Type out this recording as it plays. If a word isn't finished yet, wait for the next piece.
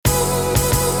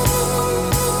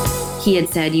He had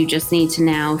said, you just need to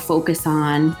now focus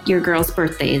on your girls'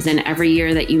 birthdays. And every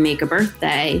year that you make a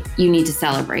birthday, you need to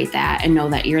celebrate that and know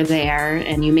that you're there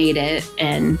and you made it.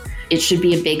 And it should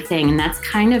be a big thing. And that's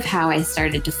kind of how I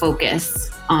started to focus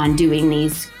on doing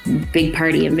these big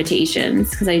party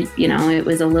invitations, because it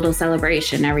was a little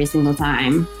celebration every single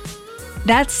time.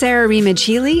 That's Sarah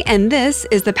Rimac-Healy, and this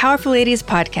is the Powerful Ladies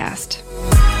Podcast.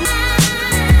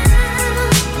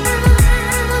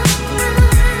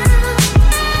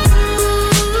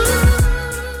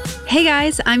 Hey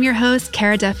guys, I'm your host,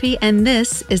 Cara Duffy, and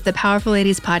this is the Powerful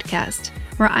Ladies Podcast,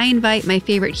 where I invite my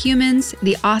favorite humans,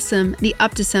 the awesome, the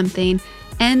up to something,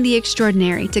 and the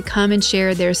extraordinary to come and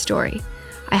share their story.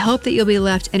 I hope that you'll be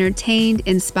left entertained,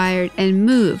 inspired, and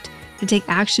moved to take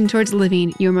action towards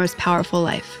living your most powerful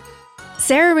life.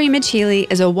 Sarah Rimac-Healy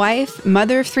is a wife,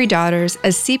 mother of 3 daughters,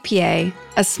 a CPA,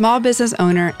 a small business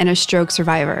owner, and a stroke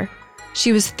survivor.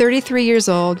 She was 33 years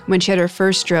old when she had her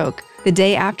first stroke, the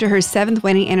day after her 7th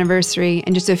wedding anniversary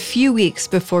and just a few weeks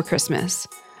before Christmas.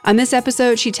 On this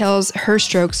episode, she tells her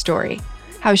stroke story,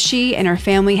 how she and her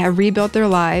family have rebuilt their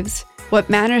lives, what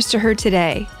matters to her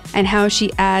today, and how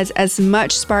she adds as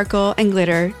much sparkle and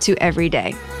glitter to every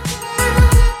day.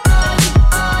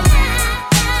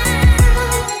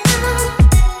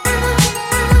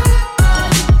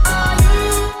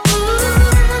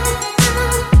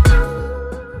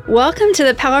 Welcome to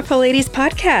the Powerful Ladies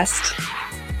Podcast.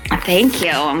 Thank you.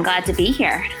 I'm glad to be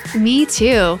here. Me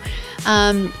too.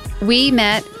 We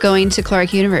met going to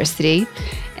Clark University,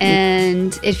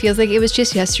 and it feels like it was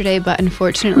just yesterday, but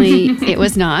unfortunately it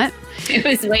was not. It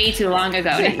was way too long ago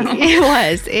now.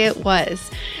 It was.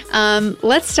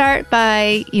 Let's start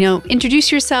by,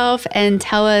 introduce yourself and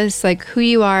tell us who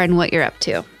you are and what you're up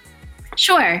to.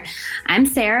 Sure. I'm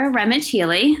Sarah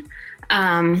Rimac-Healy.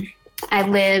 I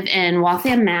live in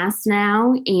Waltham, Mass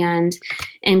now, and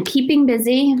am keeping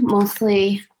busy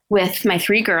mostly with my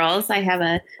 3 girls. I have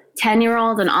a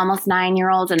 10-year-old, an almost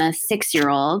 9-year-old, and a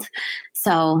 6-year-old.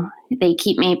 So they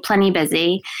keep me plenty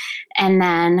busy. And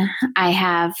then I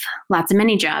have lots of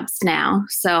mini jobs now.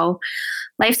 So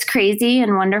life's crazy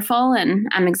and wonderful, and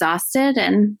I'm exhausted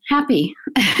and happy.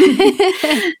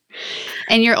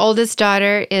 And your oldest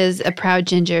daughter is a proud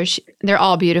ginger. They're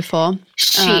all beautiful.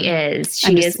 She is.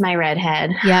 She is my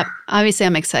redhead. Yep. Obviously,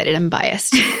 I'm excited. I'm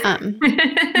biased.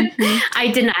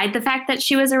 I denied the fact that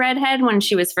she was a redhead when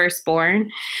she was first born.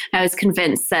 I was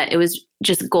convinced that it was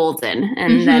just golden,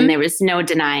 and then there was no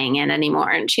denying it anymore.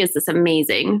 And she has this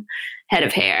amazing head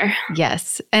of hair.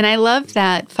 Yes. And I love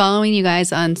that following you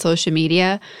guys on social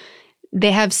media.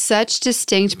 They have such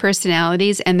distinct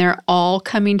personalities, and they're all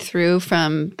coming through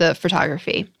from the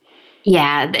photography.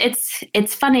 Yeah,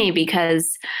 it's funny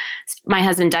because my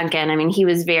husband, Duncan, he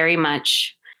was very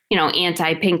much,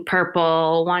 anti-pink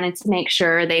purple, wanted to make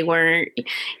sure they weren't,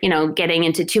 getting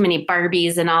into too many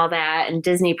Barbies and all that and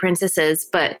Disney princesses.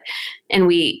 They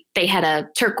had a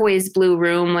turquoise blue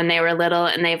room when they were little,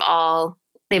 and they've all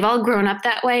grown up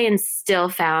that way and still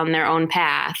found their own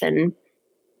path. And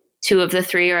 2 of the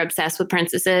 3 are obsessed with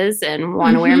princesses and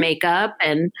want to wear makeup,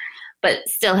 but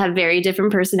still have very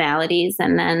different personalities.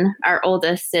 And then our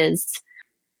oldest is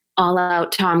all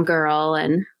out Tom girl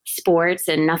and sports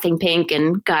and nothing pink.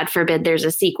 And God forbid there's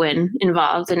a sequin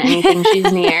involved in anything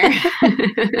she's near.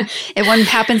 If one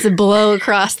happens to blow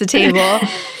across the table.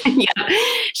 Yeah.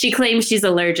 She claims she's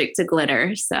allergic to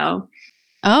glitter. So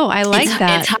oh, I like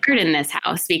that. It's hard in this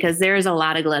house because there is a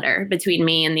lot of glitter between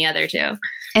me and the other 2.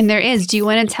 And there is. Do you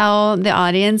want to tell the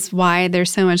audience why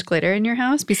there's so much glitter in your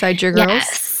house besides your girls?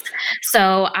 Yes.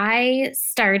 So I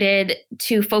started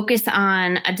to focus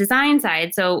on a design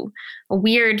side. So a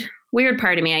weird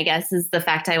part of me, I guess, is the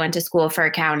fact I went to school for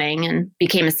accounting and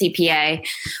became a CPA,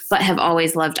 but have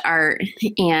always loved art.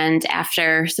 And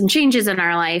after some changes in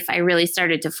our life, I really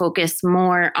started to focus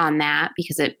more on that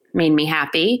because it made me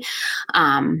happy.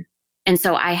 And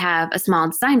so I have a small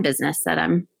design business that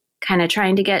I'm kind of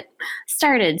trying to get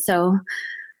started. So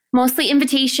mostly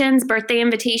invitations, birthday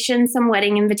invitations, some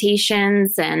wedding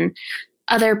invitations, and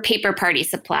other paper party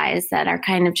supplies that are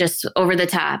kind of just over the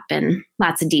top and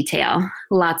lots of detail,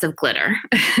 lots of glitter.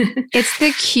 It's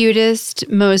the cutest,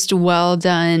 most well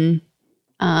done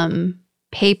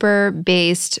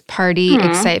paper-based party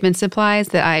excitement supplies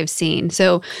that I've seen.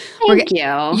 So Thank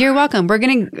you. You're welcome. We're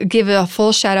going to give a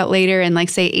full shout out later and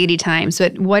say 80 times.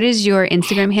 But what is your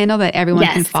Instagram handle that everyone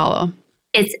can follow?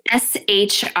 It's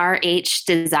SHRH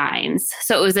Designs.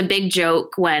 So it was a big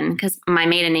joke because my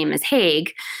maiden name is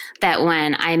Haig, that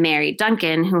when I married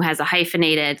Duncan, who has a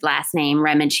hyphenated last name,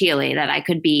 Rimac-Healy, that I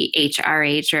could be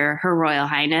HRH or Her Royal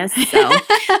Highness. So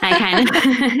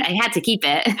I had to keep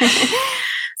it.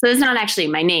 So it's not actually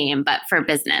my name, but for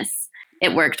business.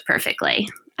 it worked perfectly.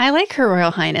 I like Her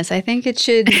Royal Highness. I think it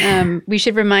should, we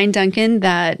should remind Duncan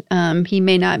that he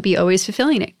may not be always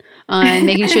fulfilling it on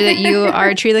making sure that you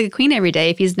are treated like a queen every day.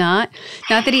 If he's not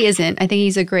that he isn't, I think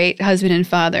he's a great husband and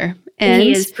father. And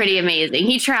he is pretty amazing.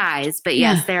 He tries, but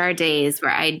yes, there are days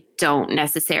where I don't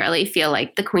necessarily feel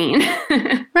like the queen.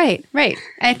 Right.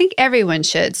 I think everyone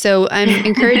should. So I'm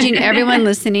encouraging everyone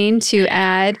listening to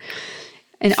add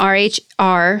an HRH.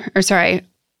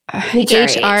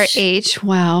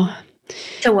 Wow.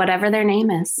 To whatever their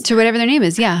name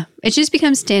is. Yeah. It just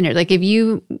becomes standard. Like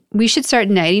we should start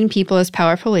knighting people as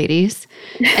powerful ladies.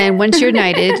 And once you're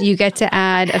knighted, you get to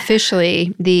add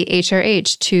officially the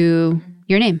HRH to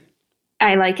your name.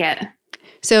 I like it.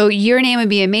 So your name would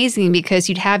be amazing because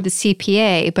you'd have the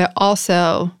CPA, but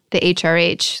also the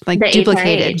HRH, like the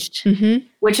duplicated. HRH,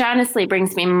 which honestly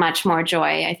brings me much more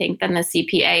joy, I think, than the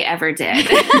CPA ever did.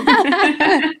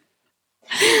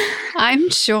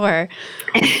 I'm sure.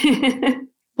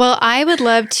 Well, I would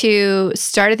love to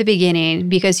start at the beginning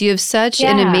because you have such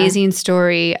an amazing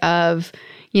story of,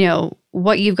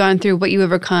 what you've gone through, what you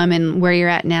overcome, and where you're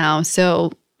at now.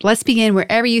 So let's begin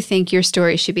wherever you think your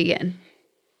story should begin.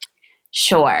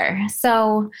 Sure.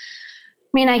 So,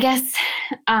 I guess,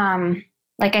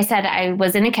 like I said, I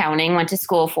was in accounting, went to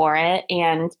school for it,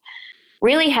 and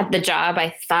really had the job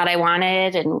I thought I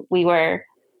wanted. And we were,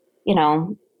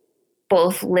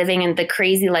 both living in the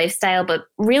crazy lifestyle, but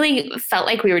really felt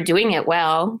like we were doing it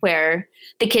well, where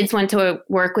the kids went to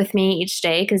work with me each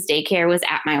day because daycare was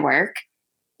at my work.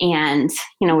 And,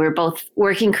 we were both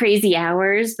working crazy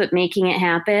hours, but making it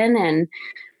happen. And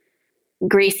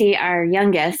Gracie, our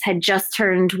youngest, had just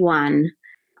turned 1.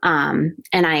 And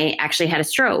I actually had a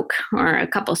stroke or a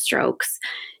couple strokes.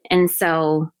 And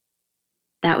so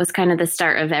that was kind of the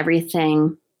start of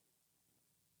everything.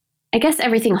 I guess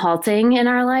everything halting in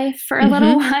our life for a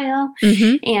little while,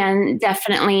 and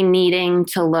definitely needing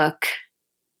to look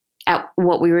at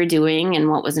what we were doing and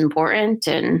what was important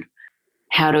and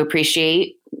how to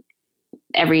appreciate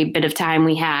every bit of time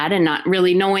we had, and not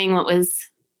really knowing what was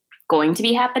going to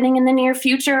be happening in the near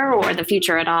future or the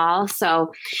future at all.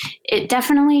 So it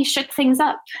definitely shook things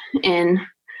up in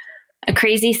a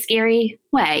crazy, scary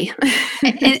way.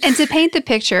 and to paint the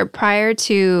picture, prior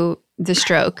to the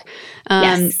stroke,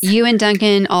 you and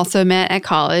Duncan also met at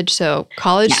college. So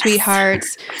college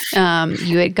sweethearts,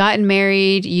 you had gotten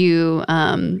married, you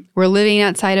were living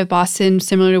outside of Boston,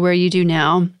 similar to where you do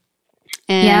now.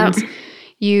 And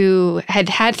you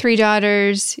had 3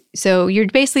 daughters. So you're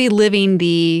basically living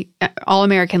the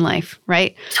all-American life,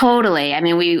 right? Totally.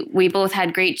 We both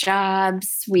had great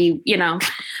jobs. We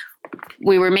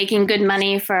were making good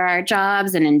money for our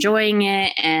jobs and enjoying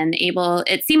it, and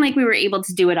it seemed like we were able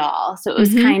to do it all. So it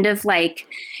was kind of like,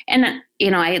 and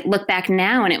I look back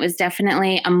now and it was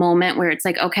definitely a moment where it's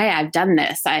like, okay, I've done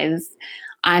this.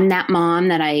 I'm that mom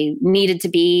that I needed to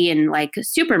be, and like a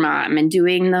super mom, and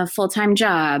doing the full-time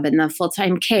job and the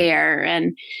full-time care,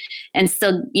 and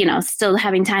still, still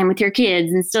having time with your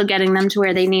kids and still getting them to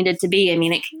where they needed to be.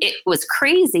 It was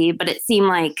crazy, but it seemed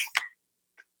like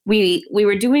we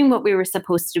were doing what we were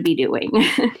supposed to be doing.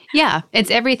 Yeah. It's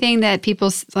everything that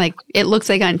people it looks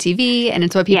like on TV, and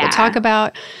it's what people talk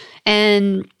about.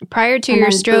 And prior to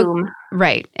your stroke, boom.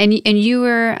 Right. And you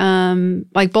were,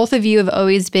 both of you have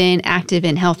always been active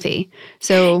and healthy.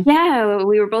 So yeah,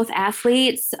 we were both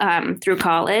athletes, through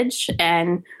college,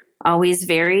 and always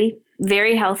very,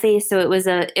 very healthy. So it was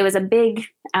a big,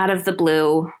 out of the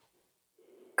blue,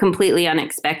 completely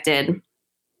unexpected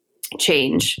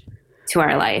change to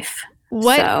our life.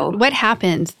 What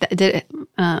happened?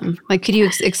 Could you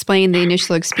explain the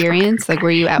initial experience? Like,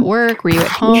 were you at work? Were you at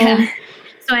home? Yeah.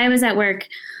 So I was at work,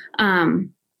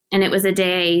 and it was a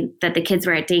day that the kids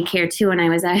were at daycare too. And I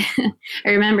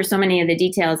remember so many of the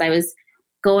details. I was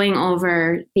going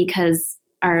over because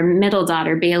our middle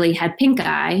daughter, Bailey, had pink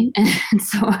eye. And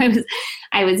so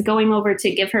I was going over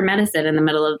to give her medicine in the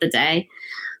middle of the day.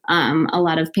 A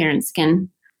lot of parents can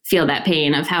feel that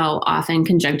pain of how often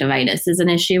conjunctivitis is an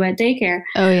issue at daycare.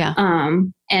 Oh, yeah.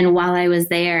 And while I was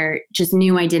there, just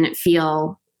knew I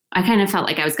kind of felt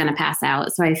like I was going to pass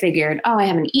out. So I figured, I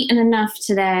haven't eaten enough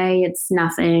today. It's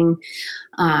nothing.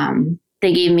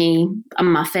 They gave me a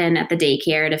muffin at the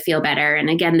daycare to feel better. And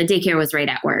again, the daycare was right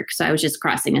at work. So I was just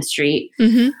crossing a street.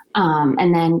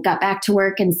 And then got back to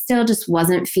work and still just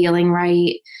wasn't feeling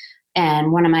right.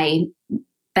 And one of my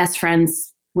best friends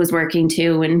was working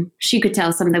too, and she could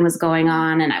tell something was going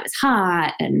on, and I was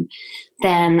hot. And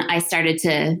then I started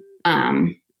to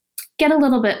get a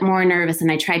little bit more nervous,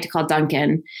 and I tried to call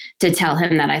Duncan to tell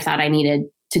him that I thought I needed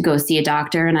to go see a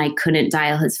doctor, and I couldn't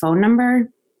dial his phone number.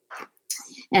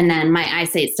 And then my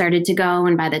eyesight started to go.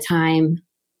 And by the time,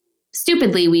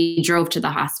 stupidly, we drove to the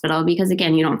hospital because,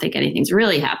 again, you don't think anything's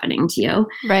really happening to you.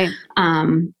 Right.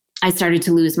 I started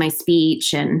to lose my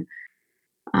speech and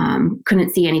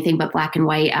couldn't see anything but black and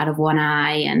white out of one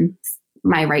eye. And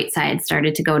my right side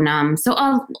started to go numb. So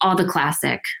all the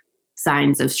classic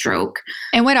signs of stroke.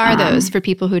 And what are those for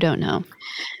people who don't know?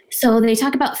 So they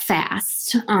talk about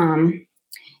FAST.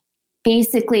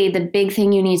 Basically, the big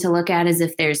thing you need to look at is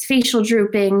if there's facial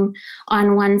drooping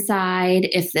on one side,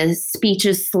 if the speech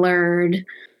is slurred.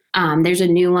 There's a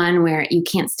new one where you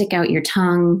can't stick out your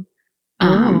tongue,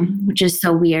 which is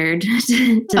so weird to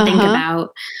think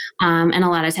about. And a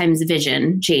lot of times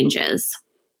vision changes.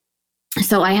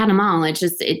 So I had them all. I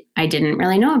didn't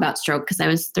really know about stroke because I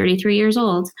was 33 years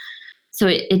old. So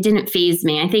it didn't faze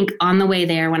me. I think on the way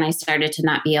there, when I started to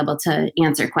not be able to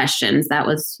answer questions, that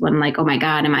was when like, oh my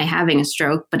God, am I having a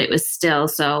stroke? But it was still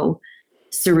so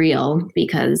surreal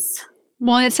because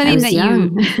it's something that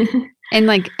young. And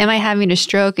like, am I having a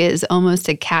stroke is almost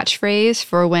a catchphrase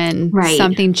for when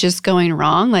something's just going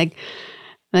wrong. Like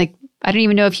I don't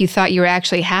even know if you thought you were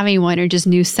actually having one or just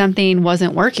knew something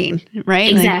wasn't working,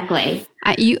 right? Exactly.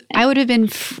 I would have been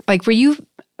were you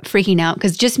freaking out?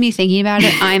 Because just me thinking about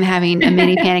it, I'm having a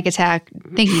mini panic attack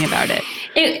thinking about it.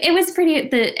 It was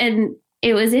and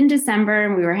it was in December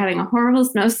and we were having a horrible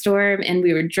snowstorm and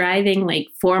we were driving like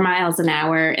 4 miles an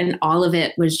hour and all of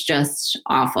it was just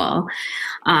awful.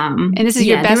 And this is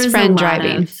your best friend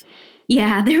driving.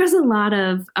 There was a lot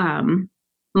of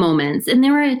moments,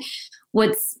 and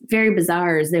what's very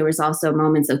bizarre is there was also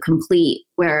moments of complete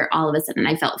where all of a sudden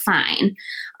I felt fine.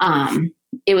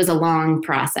 It was a long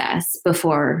process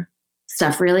before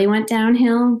stuff really went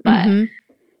downhill. But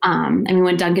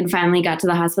when Duncan finally got to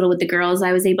the hospital with the girls,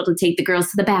 I was able to take the girls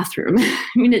to the bathroom.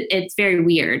 It's very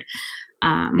weird.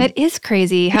 It is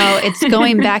crazy how it's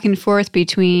going back and forth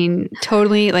between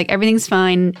totally like everything's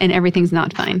fine and everything's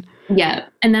not fine. Yeah.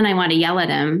 And then I want to yell at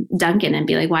him, Duncan, and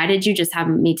be like, why did you just have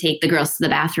me take the girls to the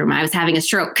bathroom? I was having a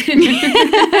stroke.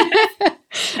 I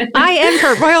am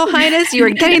Her Royal Highness. You are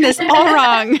getting this all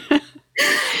wrong.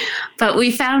 But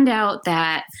we found out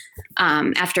that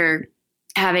after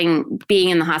being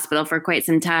in the hospital for quite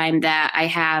some time that I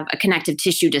have a connective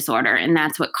tissue disorder, and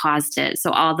that's what caused it.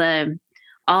 So all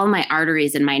my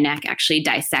arteries in my neck actually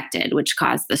dissected, which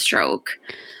caused the stroke.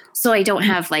 So I don't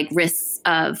have like risks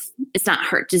it's not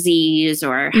heart disease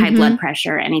or high blood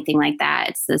pressure or anything like that.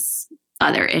 It's this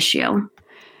other issue.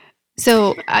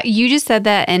 So you just said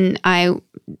that, and I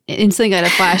instantly got a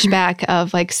flashback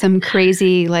of like some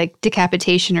crazy like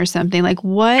decapitation or something. Like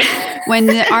what? When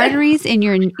the arteries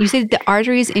you said the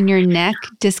arteries in your neck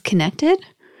disconnected?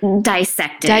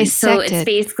 Dissected. So it's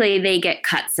basically they get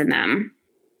cuts in them.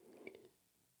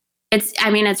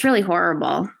 It's really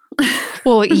horrible.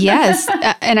 Well, yes.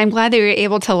 And I'm glad that you were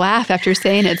able to laugh after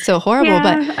saying it's so horrible.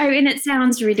 Yeah, but it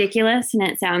sounds ridiculous and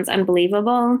it sounds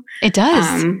unbelievable. It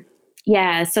does.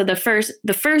 So the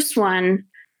first one,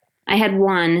 I had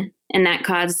one, and that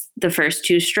caused the first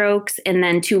 2 strokes. And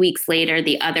then 2 weeks later,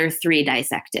 the other 3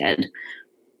 dissected.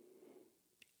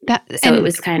 It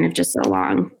was kind of just a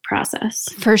long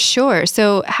process. For sure.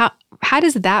 So how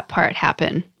does that part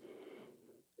happen?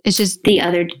 It's just the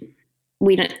other.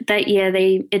 We don't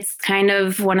it's kind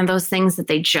of one of those things that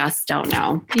they just don't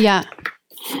know. Yeah.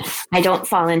 I don't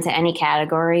fall into any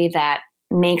category that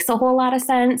makes a whole lot of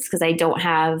sense because I don't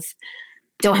have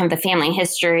the family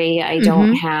history. I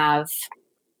don't have,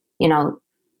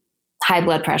 high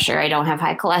blood pressure. I don't have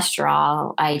high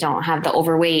cholesterol. I don't have the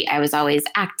overweight. I was always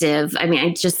active.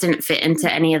 I just didn't fit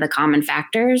into any of the common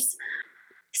factors.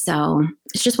 So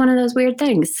it's just one of those weird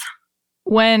things.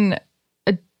 When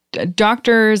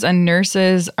doctors and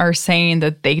nurses are saying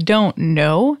that they don't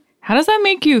know, how does that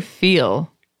make you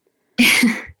feel?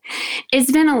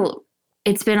 It's been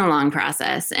a long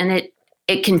process, and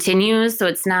it continues. So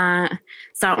it's not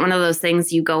one of those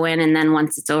things you go in and then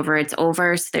once it's over, it's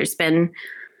over. So there's been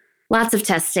lots of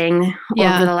testing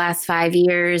over the last 5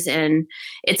 years, and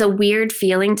it's a weird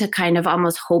feeling to kind of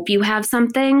almost hope you have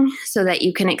something so that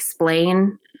you can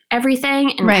explain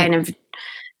everything and kind of.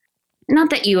 Not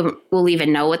that you will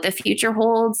even know what the future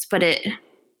holds, but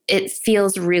it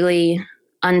feels really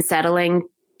unsettling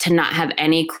to not have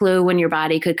any clue when your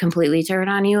body could completely turn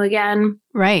on you again.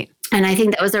 Right. And I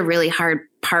think that was a really hard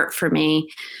part for me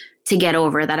to get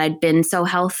over, that I'd been so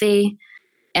healthy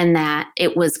and that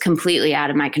it was completely out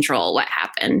of my control what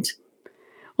happened.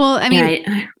 Well,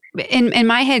 in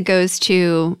my head goes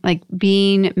to like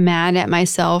being mad at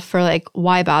myself for like,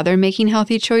 why bother making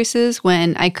healthy choices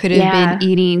when I could have been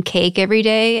eating cake every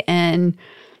day and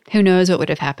who knows what would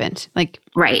have happened. Like,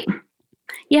 right.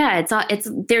 Yeah,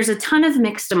 there's a ton of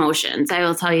mixed emotions. I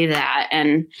will tell you that.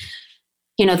 And,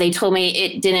 they told me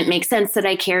it didn't make sense that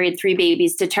I carried 3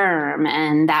 babies to term.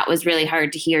 And that was really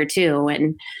hard to hear too.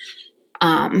 And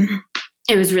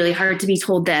it was really hard to be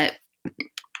told that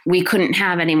we couldn't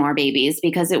have any more babies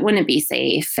because it wouldn't be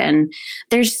safe. And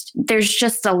there's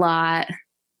just a lot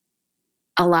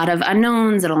of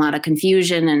unknowns and a lot of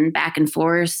confusion and back and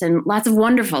forth, and lots of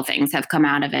wonderful things have come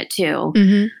out of it too.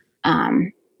 Mm-hmm.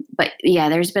 But yeah,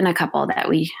 there's been a couple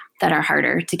that are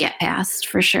harder to get past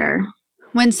for sure.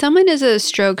 When someone is a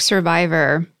stroke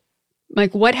survivor,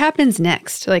 like what happens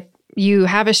next? Like you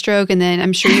have a stroke and then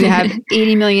I'm sure you have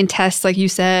 80 million tests, like you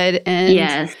said. And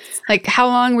yes. Like how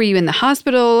long were you in the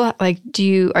hospital? Like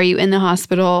are you in the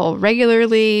hospital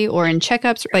regularly or in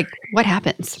checkups? Like what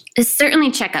happens? It's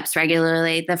certainly checkups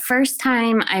regularly. The first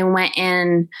time I went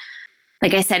in,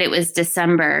 like I said, it was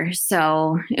December.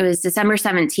 So it was December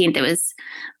 17th. It was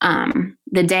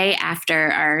the day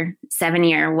after our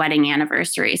 7-year wedding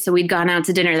anniversary. So we'd gone out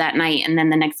to dinner that night. And then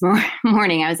the next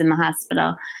morning I was in the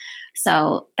hospital.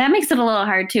 So that makes it a little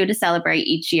hard too to celebrate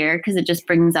each year because it just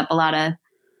brings up a lot of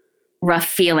rough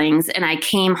feelings. And I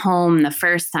came home the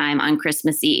first time on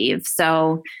Christmas Eve.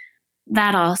 So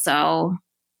that also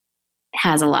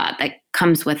has a lot that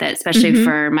comes with it, especially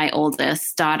for my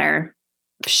oldest daughter.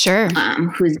 Sure.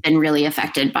 Who's been really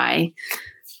affected by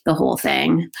the whole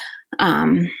thing.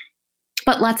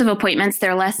 But lots of appointments.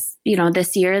 They're less,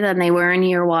 this year than they were in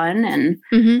year one.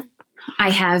 And I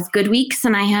have good weeks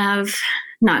and I have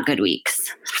not good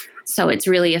weeks. So it's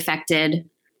really affected.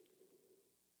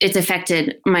 It's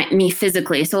affected me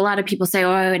physically. So a lot of people say,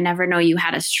 oh, I would never know you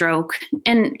had a stroke.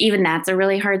 And even that's a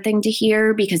really hard thing to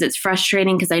hear because it's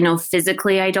frustrating because I know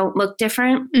physically I don't look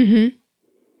different. Mm-hmm.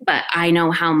 But I know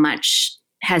how much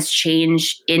has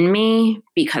changed in me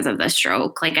because of the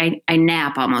stroke. Like I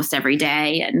nap almost every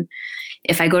day. And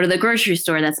if I go to the grocery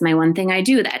store, that's my one thing I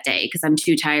do that day because I'm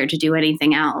too tired to do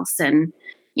anything else. And,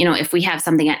 if we have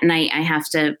something at night,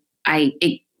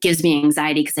 it gives me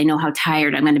anxiety because I know how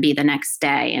tired I'm going to be the next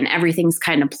day. And everything's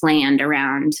kind of planned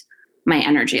around my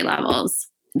energy levels.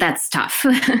 That's tough.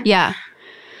 Yeah.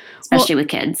 Especially with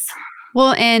kids.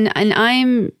 Well, and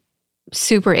I'm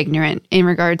super ignorant in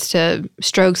regards to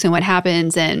strokes and what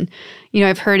happens. And,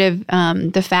 I've heard of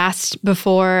the fast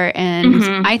before. And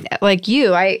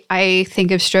I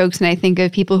think of strokes and I think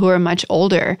of people who are much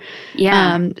older.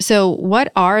 Yeah. So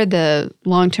what are the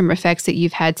long-term effects that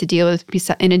you've had to deal with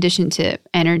in addition to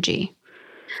energy?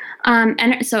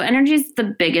 So energy is the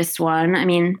biggest one. I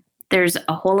mean, there's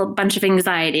a whole bunch of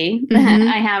anxiety that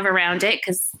I have around it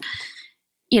because,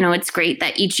 it's great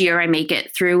that each year I make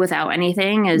it through without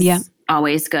anything is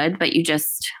always good, but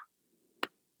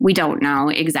we don't know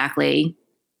exactly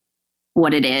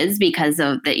what it is because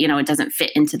of that, it doesn't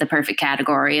fit into the perfect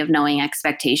category of knowing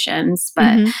expectations.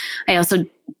 But I also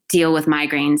deal with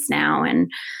migraines now.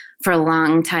 And for a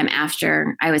long time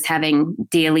after, I was having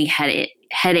daily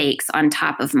headaches on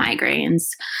top of migraines.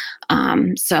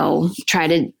 So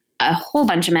tried a whole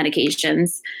bunch of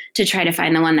medications to try to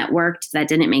find the one that worked that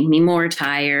didn't make me more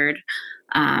tired.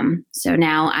 So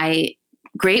now I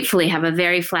gratefully have a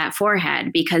very flat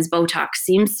forehead because Botox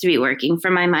seems to be working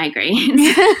for my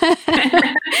migraines.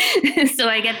 So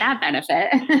I get that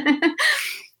benefit.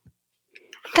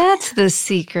 That's the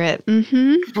secret.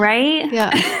 Mm-hmm. Right?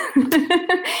 Yeah.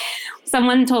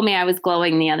 Someone told me I was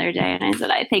glowing the other day and I said,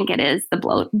 I think it is the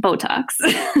Botox.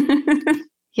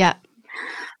 Yeah.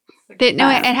 It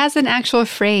has an actual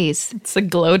phrase. It's the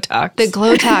Glowtox. The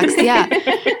Glowtox, yeah.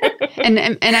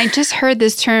 And I just heard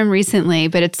this term recently,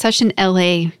 but it's such an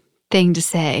LA thing to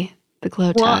say, the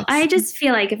Glowtox. Well, I just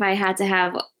feel like if I had to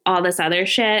have all this other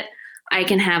shit, I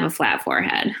can have a flat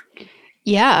forehead.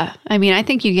 Yeah. I mean, I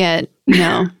think you get,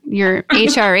 your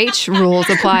HRH rules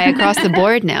apply across the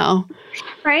board now.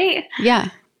 Right? Yeah.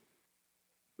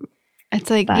 It's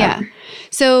like, yeah.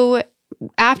 So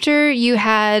after you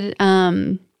had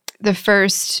the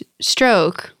first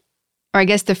stroke, or I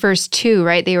guess the first two,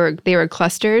 right? They were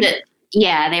clustered?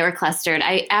 Yeah, they were clustered.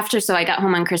 I got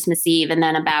home on Christmas Eve, and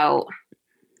then about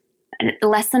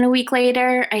less than a week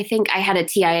later, I think I had a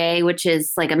TIA, which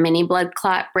is like a mini blood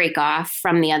clot break off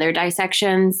from the other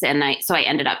dissections. And I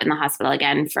ended up in the hospital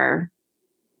again for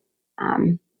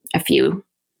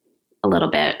a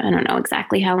little bit. I don't know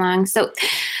exactly how long. So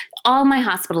all my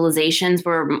hospitalizations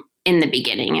were in the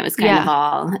beginning. It was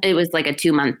it was like a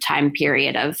 2-month time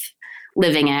period of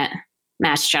living at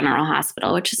Mass General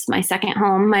Hospital, which is my second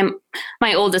home.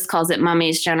 My oldest calls it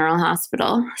Mommy's General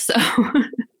Hospital. So,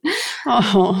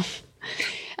 oh,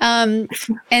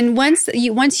 and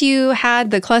once you had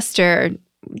the cluster,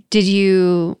 did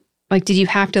you like, did you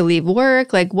have to leave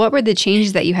work? Like, what were the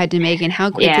changes that you had to make, and how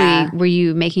quickly were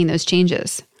you making those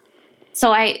changes?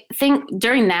 So I think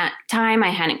during that time,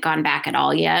 I hadn't gone back at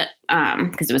all yet,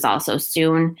 because it was all so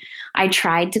soon. I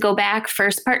tried to go back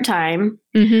first part-time.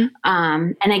 Mm-hmm.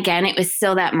 And again, it was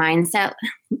still that mindset.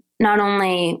 Not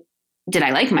only did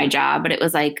I like my job, but it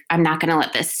was like, I'm not going to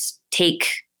let this take,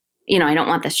 I don't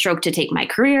want the stroke to take my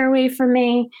career away from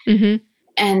me. Mm-hmm.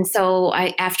 And so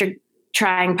after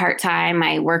trying part-time,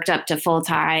 I worked up to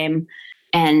full-time,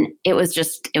 and it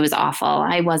was awful.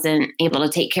 I wasn't able to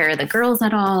take care of the girls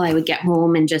at all. I would get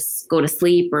home and just go to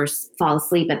sleep or fall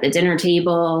asleep at the dinner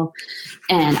table.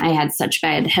 And I had such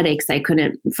bad headaches, I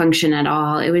couldn't function at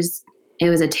all. It was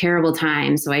a terrible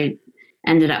time. So I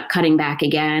ended up cutting back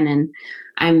again.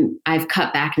 And I've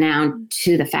cut back now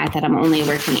to the fact that I'm only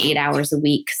working 8 hours a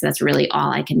week. So that's really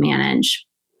all I can manage.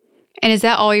 And is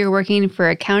that all you're working for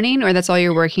accounting, or that's all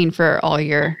you're working for all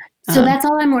your... So that's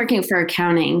all I'm working for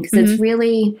accounting, because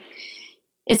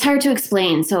it's hard to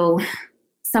explain. So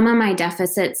some of my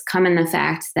deficits come in the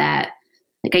fact that,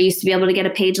 like, I used to be able to get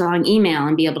a page-long email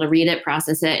and be able to read it,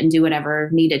 process it, and do whatever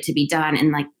needed to be done.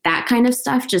 And like that kind of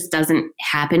stuff just doesn't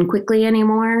happen quickly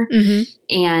anymore.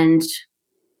 Mm-hmm. And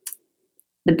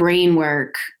the brain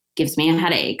work gives me a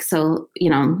headache. So,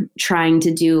 trying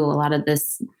to do a lot of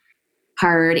this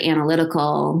hard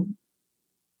analytical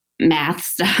math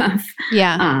stuff.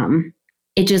 Yeah.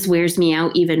 It just wears me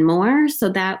out even more. So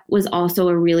that was also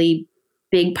a really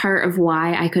big part of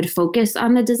why I could focus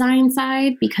on the design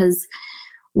side, because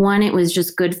one, it was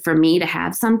just good for me to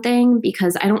have something,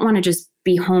 because I don't want to just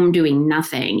be home doing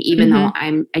nothing, even though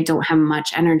I don't have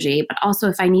much energy. But also,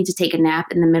 if I need to take a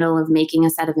nap in the middle of making a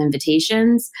set of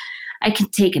invitations, I can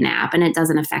take a nap and it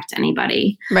doesn't affect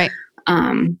anybody. Right.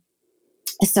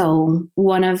 So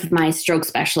one of my stroke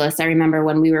specialists, I remember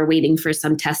when we were waiting for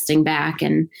some testing back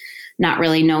and not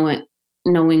really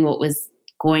knowing what was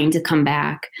going to come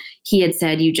back, he had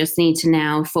said, you just need to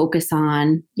now focus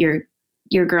on your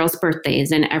girls'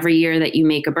 birthdays. And every year that you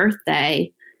make a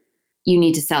birthday, you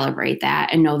need to celebrate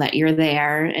that and know that you're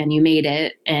there and you made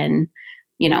it. And,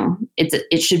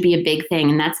 it should be a big thing.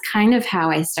 And that's kind of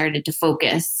how I started to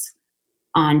focus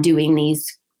on doing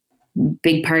these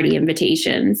big party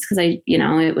invitations, because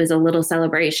it was a little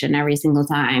celebration every single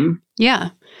time.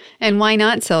 Yeah. And why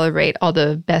not celebrate all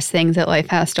the best things that life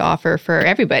has to offer for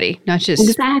everybody, not just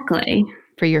exactly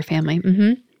for your family.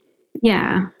 Mm-hmm.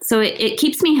 Yeah. So it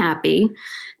keeps me happy,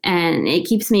 and it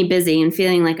keeps me busy and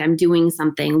feeling like I'm doing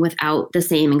something without the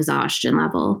same exhaustion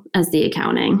level as the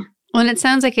accounting. Well, and it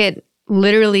sounds like it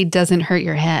literally doesn't hurt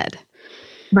your head.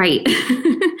 Right.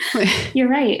 You're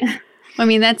right. I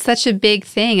mean, that's such a big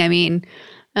thing. I mean,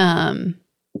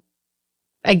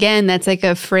 again, that's like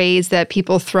a phrase that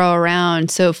people throw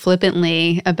around so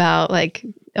flippantly about, like,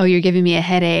 oh, you're giving me a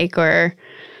headache, or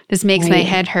this makes my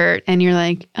head hurt. And you're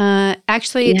like,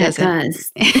 actually, it doesn't.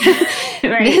 It does.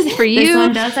 Right. This for you. This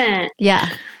one doesn't. Yeah.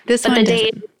 This one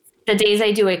doesn't. The days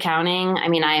I do accounting, I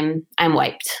mean, I'm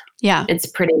wiped. Yeah. It's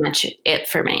pretty much it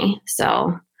for me.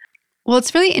 So. Well,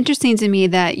 it's really interesting to me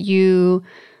that you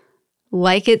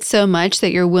like it so much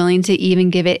that you're willing to even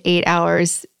give it 8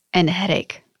 hours and a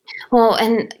headache. Well,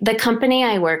 and the company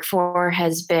I work for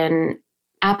has been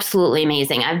absolutely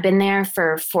amazing. I've been there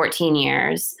for 14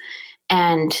 years.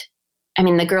 And I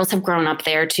mean, the girls have grown up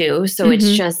there too. So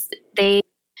it's just, they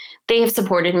have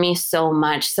supported me so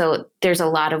much. So there's a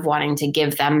lot of wanting to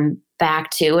give them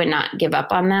back too and not give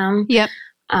up on them. Yep.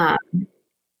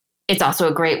 It's also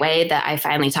a great way that I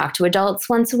finally talk to adults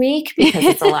once a week, because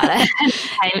it's a lot of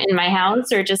time in my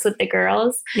house or just with the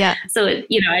girls. Yeah. So,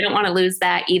 I don't want to lose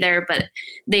that either, but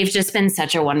they've just been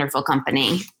such a wonderful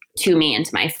company to me and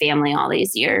to my family all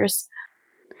these years.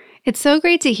 It's so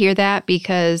great to hear that,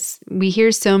 because we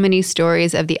hear so many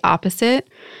stories of the opposite.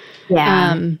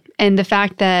 Yeah. And the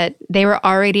fact that they were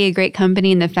already a great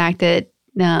company, and the fact that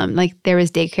like there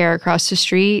was daycare across the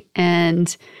street,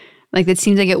 and like it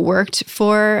seems like it worked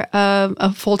for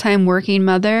a full-time working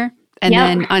mother. And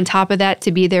then on top of that,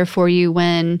 to be there for you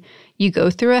when you go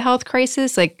through a health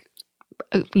crisis, like,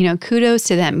 kudos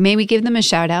to them. May we give them a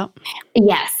shout out?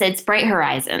 Yes, it's Bright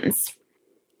Horizons.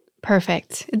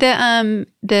 Perfect. The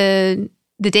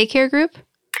daycare group?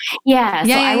 Yeah.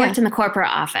 So I worked in the corporate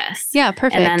office. Yeah,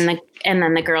 perfect. And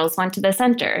then the girls went to the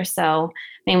center. So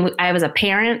I was a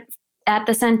parent at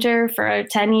the center for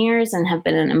 10 years and have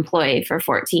been an employee for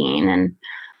 14. And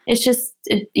it's just,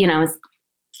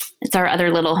 it's our other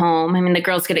little home. I mean, the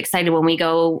girls get excited when we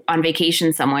go on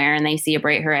vacation somewhere and they see a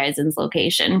Bright Horizons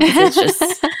location, because it's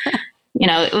just,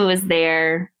 it was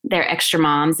their extra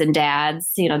moms and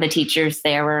dads. The teachers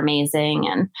there were amazing,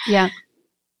 and yeah,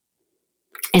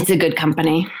 it's a good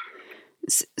company.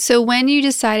 So when you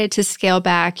decided to scale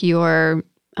back your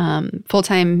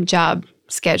full-time job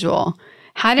schedule,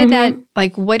 how did that,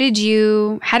 like, how did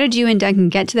you and Duncan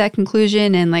get to that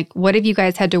conclusion? And like, what have you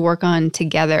guys had to work on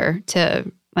together to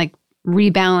like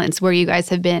rebalance where you guys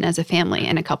have been as a family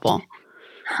and a couple?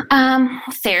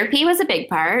 Therapy was a big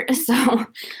part. So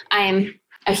I'm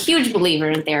a huge believer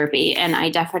in therapy, and I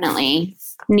definitely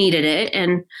needed it.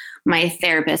 And my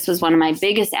therapist was one of my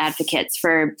biggest advocates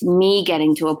for me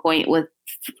getting to a point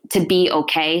to be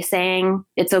okay saying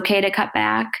it's okay to cut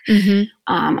back.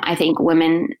 I think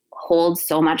women hold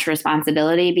so much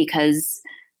responsibility because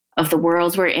of the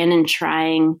worlds we're in, and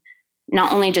trying,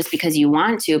 not only just because you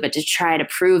want to, but to try to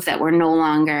prove that we're no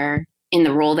longer in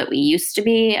the role that we used to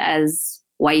be as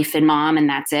wife and mom, and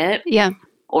that's it. Yeah.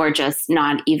 Or just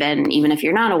not even if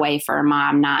you're not a wife or a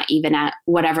mom, not even at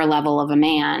whatever level of a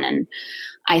man. And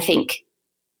I think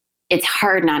it's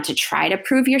hard not to try to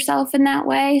prove yourself in that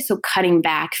way. So cutting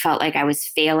back felt like I was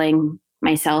failing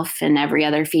myself and every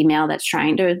other female that's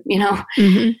trying to,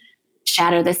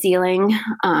 shatter the ceiling.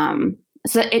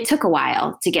 So it took a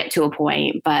while to get to a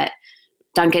point, but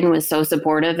Duncan was so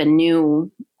supportive and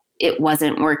knew it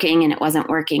wasn't working, and it wasn't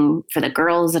working for the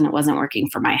girls, and it wasn't working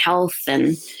for my health.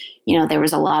 And, there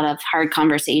was a lot of hard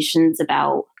conversations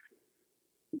about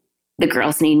the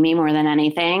girls need me more than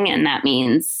anything. And that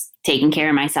means taking care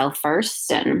of myself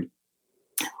first and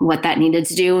what that needed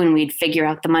to do. And we'd figure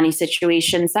out the money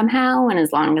situation somehow. And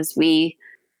as long as the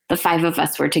 5 of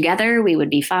us were together, we would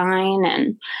be fine.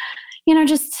 And,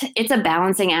 it's a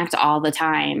balancing act all the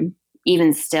time,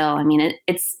 even still. I mean,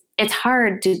 it's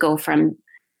hard to go from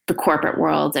the corporate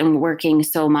world and working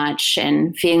so much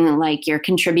and feeling like you're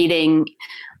contributing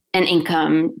an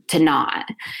income to not,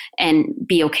 and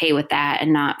be okay with that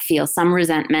and not feel some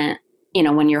resentment,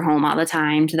 when you're home all the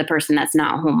time, to the person that's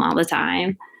not home all the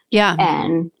time. Yeah.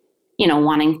 And,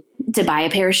 wanting to buy a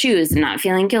pair of shoes and not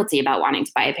feeling guilty about wanting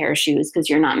to buy a pair of shoes because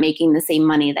you're not making the same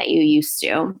money that you used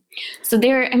to. So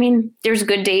there's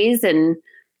good days and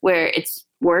where it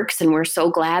works, and we're so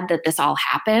glad that this all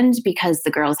happened because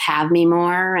the girls have me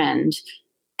more and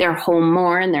they're home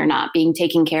more, and they're not being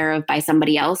taken care of by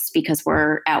somebody else because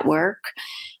we're at work.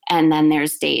 And then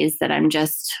there's days that I'm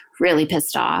just really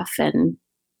pissed off and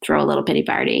throw a little pity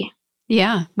party.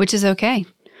 Yeah, which is okay.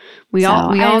 We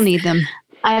all need them.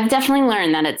 I've definitely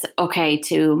learned that it's okay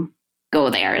to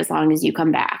go there as long as you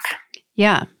come back.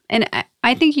 Yeah. And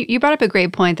I think you brought up a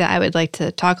great point that I would like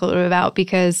to talk a little bit about,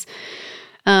 because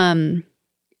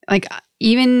like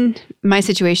even my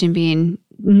situation being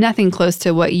nothing close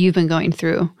to what you've been going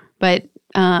through, but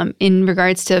in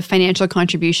regards to financial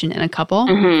contribution in a couple,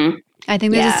 I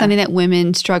think this is something that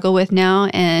women struggle with now,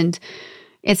 and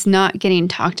it's not getting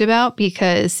talked about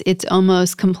because it's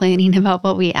almost complaining about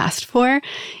what we asked for.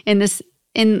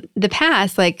 In the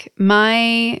past, like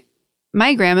my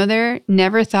grandmother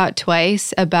never thought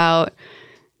twice about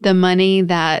the money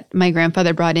that my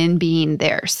grandfather brought in being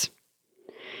theirs.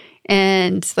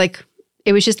 And like,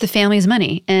 it was just the family's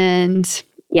money. And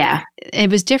yeah,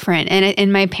 it was different.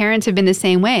 And my parents have been the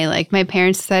same way. Like my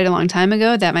parents decided a long time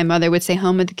ago that my mother would stay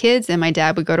home with the kids and my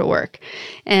dad would go to work.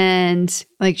 And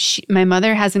like my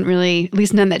mother hasn't really, at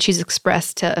least none that she's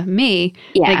expressed to me,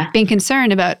 like been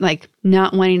concerned about like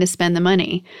not wanting to spend the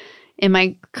money. In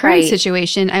my current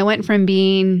situation, I went from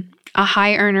being a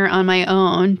high earner on my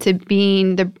own to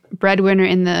being the breadwinner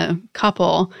in the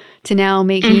couple to now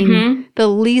making the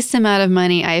least amount of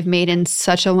money I've made in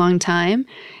such a long time.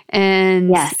 And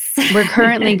we're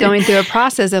currently going through a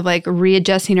process of like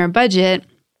readjusting our budget.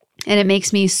 And it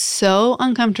makes me so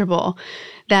uncomfortable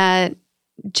that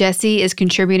Jessie is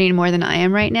contributing more than I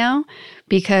am right now,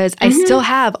 because I still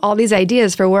have all these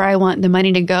ideas for where I want the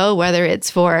money to go, whether it's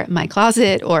for my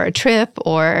closet or a trip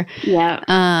or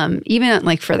even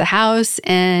like for the house.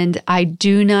 And I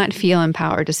do not feel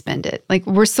empowered to spend it. Like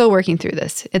we're still working through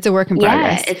this. It's a work in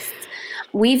progress.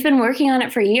 We've been working on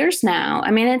it for years now.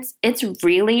 I mean, it's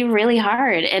really, really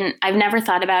hard. And I've never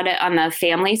thought about it on the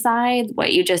family side,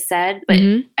 what you just said. But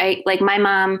my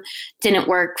mom didn't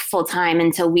work full time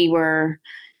until we were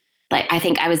like, I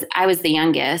think I was the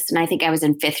youngest, and I think I was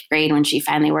in 5th grade when she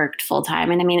finally worked full time.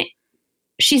 And I mean,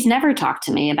 she's never talked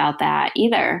to me about that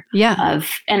either. Yeah.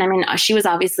 And I mean, she was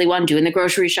obviously one doing the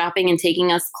grocery shopping and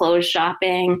taking us clothes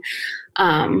shopping.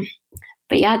 But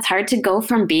yeah, it's hard to go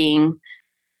from being,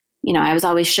 I was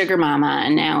always sugar mama,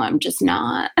 and now I'm just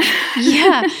not.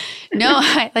 Yeah. No,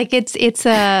 it's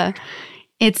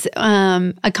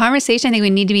a conversation I think we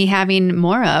need to be having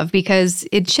more of, because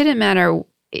it shouldn't matter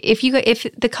if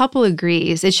the couple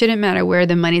agrees, it shouldn't matter where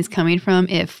the money's coming from.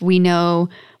 If we know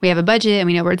we have a budget and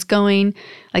we know where it's going,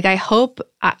 like I hope,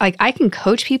 I can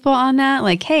coach people on that.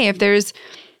 Like, hey, if there's,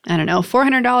 I don't know,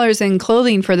 $400 in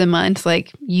clothing for the month,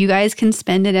 like you guys can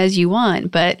spend it as you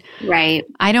want. But right,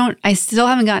 I still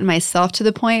haven't gotten myself to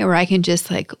the point where I can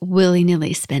just like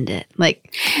willy-nilly spend it.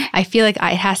 Like I feel like it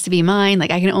has to be mine.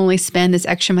 Like I can only spend this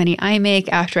extra money I make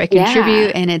after I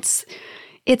contribute, and it's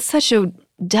such a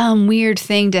dumb, weird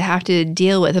thing to have to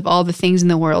deal with, of all the things in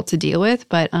the world to deal with.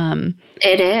 But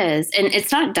it is. And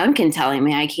it's not Duncan telling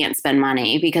me I can't spend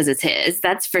money because it's his.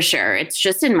 That's for sure. It's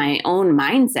just in my own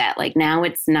mindset. Like now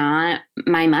it's not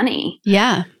my money.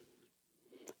 Yeah.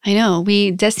 I know.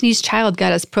 Destiny's Child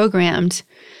got us programmed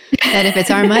that if it's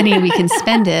our money, we can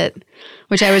spend it,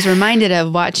 which I was reminded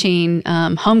of watching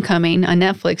Homecoming on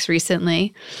Netflix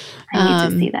recently. I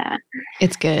need to see that.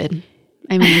 It's good.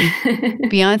 I mean,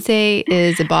 Beyonce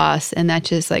is a boss, and that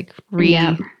just like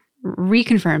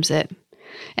reconfirms it.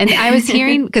 And I was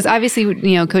hearing, because obviously,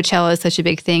 Coachella is such a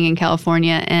big thing in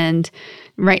California, and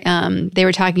they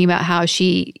were talking about how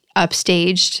she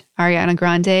upstaged Ariana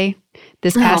Grande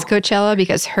this past Coachella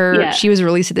because she was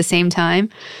released at the same time.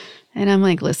 And I'm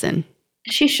like, listen.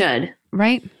 She should.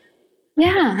 Right?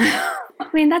 Yeah. I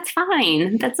mean, that's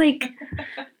fine. That's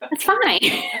fine.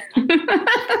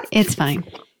 It's fine.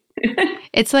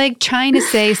 It's like trying to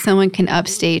say someone can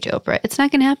upstage Oprah. It's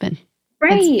not going to happen.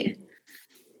 Right.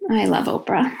 I love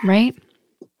Oprah. Right?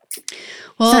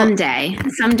 Well,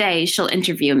 someday she'll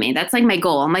interview me. That's like my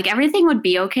goal. I'm like, everything would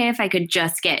be okay if I could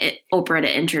just get Oprah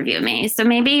to interview me. So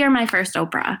maybe you're my first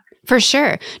Oprah. For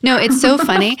sure. No, it's so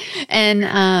funny.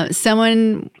 And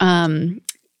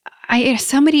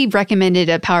somebody recommended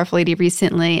a powerful lady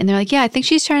recently, and they're like, yeah, I think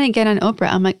she's trying to get on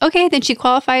Oprah. I'm like, okay, then she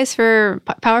qualifies for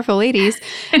powerful ladies.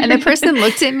 And the person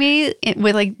looked at me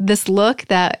with like this look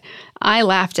that I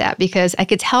laughed at, because I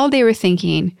could tell they were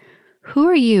thinking, who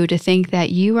are you to think that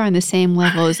you are on the same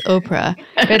level as Oprah?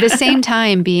 But at the same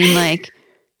time being like,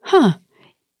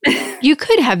 you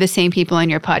could have the same people on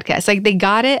your podcast. Like they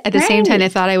got it at the same time they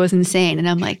thought I was insane. And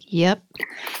I'm like, yep.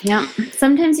 Yep.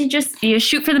 Sometimes you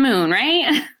shoot for the moon,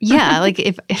 right? Yeah. Like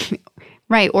if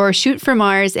right. Or shoot for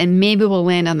Mars and maybe we'll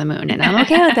land on the moon. And I'm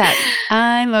okay with that.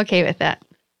 I'm okay with that.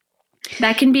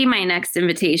 That can be my next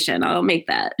invitation. I'll make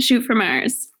that. Shoot for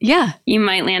Mars. Yeah. You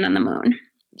might land on the moon.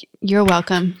 You're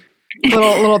welcome.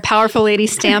 Little powerful lady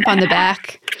stamp on the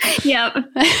back. Yep.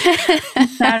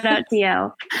 Shout out to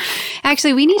you.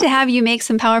 Actually, we need to have you make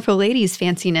some powerful ladies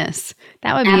fanciness.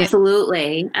 That would be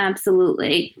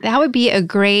absolutely. That would be a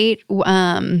great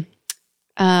collab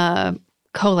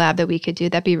that we could do.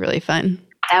 That'd be really fun.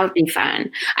 That would be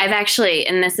fun. I've actually,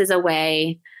 and this is a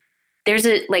way, there's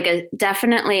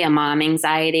definitely a mom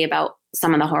anxiety about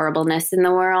some of the horribleness in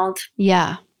the world.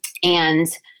 Yeah. And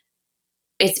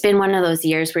it's been one of those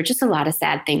years where just a lot of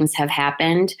sad things have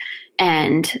happened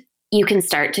and you can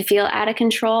start to feel out of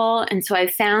control. And so I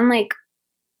found like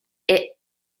it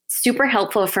super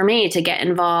helpful for me to get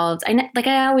involved.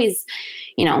 I always,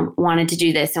 wanted to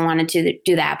do this and wanted to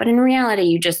do that. But in reality,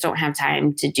 you just don't have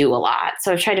time to do a lot.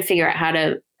 So I've tried to figure out how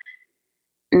to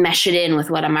mesh it in with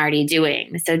what I'm already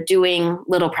doing. So doing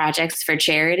little projects for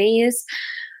charities.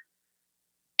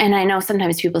 And I know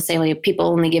sometimes people say, like, people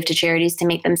only give to charities to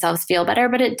make themselves feel better,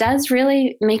 but it does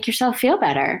really make yourself feel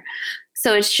better.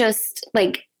 So it's just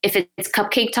like, if it's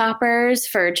cupcake toppers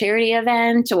for a charity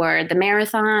event or the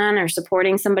marathon or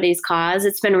supporting somebody's cause,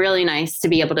 it's been really nice to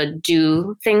be able to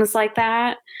do things like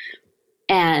that.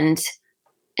 And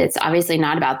it's obviously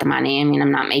not about the money. I mean,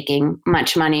 I'm not making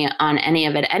much money on any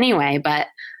of it anyway, but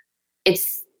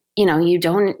it's, you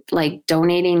don't like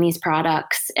donating these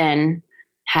products and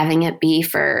having it be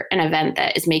for an event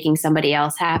that is making somebody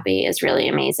else happy is really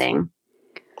amazing.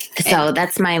 So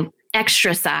that's my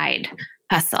extra side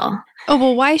hustle. Oh,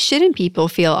 well, why shouldn't people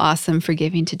feel awesome for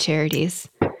giving to charities?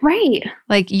 Right.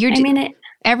 Like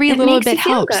every little bit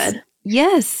helps. Good.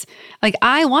 Yes. Like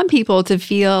I want people to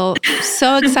feel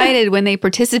so excited when they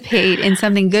participate in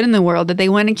something good in the world that they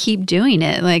want to keep doing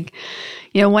it. Like,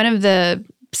 one of the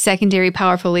secondary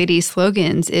powerful lady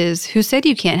slogans is, who said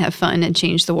you can't have fun and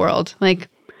change the world? Like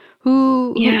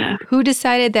who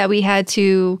decided that we had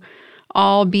to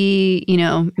all be,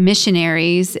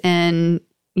 missionaries and,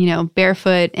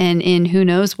 barefoot and in who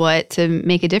knows what to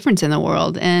make a difference in the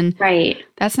world. And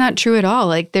that's not true at all.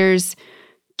 Like there's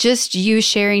just you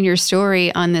sharing your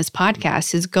story on this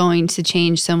podcast is going to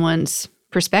change someone's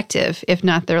perspective, if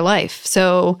not their life.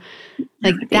 So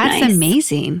like that's nice.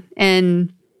 Amazing.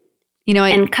 And,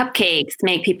 And cupcakes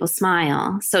make people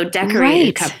smile. So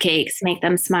decorated cupcakes make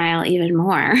them smile even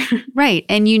more. Right.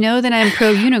 And you know that I'm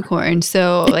pro unicorn.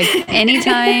 So like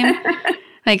anytime,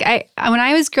 like when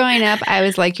I was growing up, I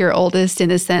was like your oldest in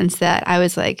the sense that I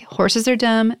was like, horses are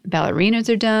dumb, ballerinas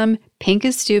are dumb, pink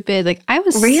is stupid. Like I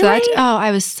was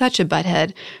I was such a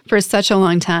butthead for such a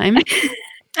long time.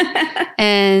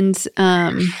 And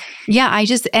I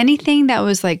just anything that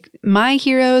was like my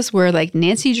heroes were like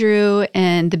Nancy Drew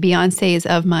and the Beyoncés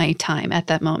of my time at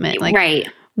that moment. Like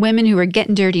women who were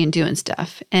getting dirty and doing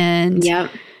stuff. And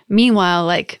meanwhile,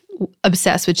 like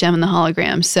obsessed with Gem and the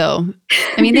Hologram. So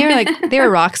I mean they were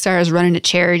rock stars running a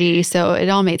charity, so it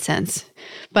all made sense.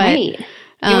 But you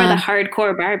were the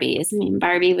hardcore Barbies. I mean,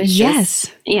 Barbie was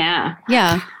just Yeah.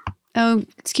 Oh,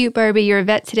 it's cute, Barbie. You're a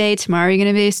vet today. Tomorrow you're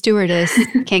going to be a stewardess.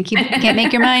 Can't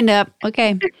make your mind up.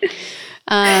 Okay.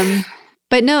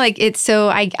 But no, like it's so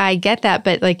I get that.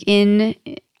 But like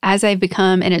as I've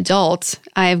become an adult,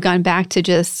 I've gone back to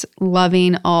just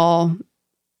loving all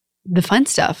the fun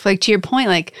stuff. Like to your point,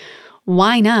 like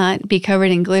why not be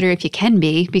covered in glitter if you can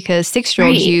be? Because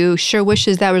 6-year-old you sure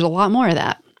wishes there was a lot more of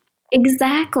that.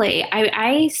 Exactly.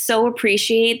 I so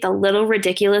appreciate the little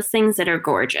ridiculous things that are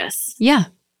gorgeous. Yeah.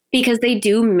 Because they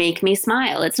do make me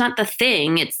smile. It's not the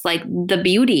thing. It's like the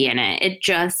beauty in it.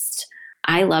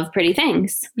 I love pretty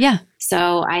things. Yeah.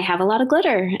 So I have a lot of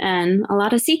glitter and a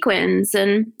lot of sequins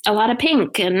and a lot of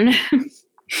pink and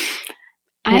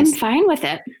I'm fine with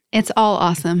it. It's all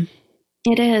awesome.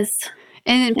 It is.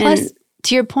 And plus,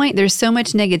 to your point, there's so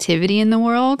much negativity in the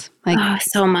world. Like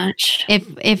so much.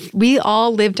 If we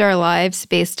all lived our lives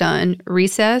based on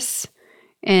recess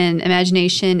and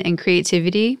imagination and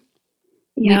creativity,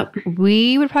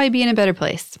 we would probably be in a better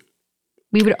place.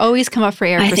 We would always come up for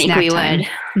air for snack time. I think we would.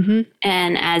 Mm-hmm.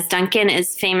 And as Duncan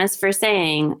is famous for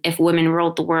saying, if women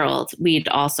ruled the world, we'd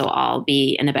also all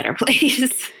be in a better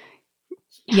place.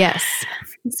 Yes.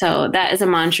 So that is a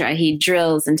mantra he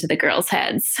drills into the girls'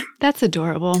 heads. That's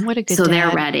adorable. What a good dad. So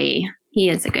they're ready. He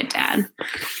is a good dad.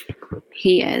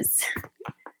 He is.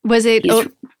 Was it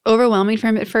overwhelming for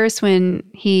him at first when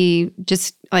he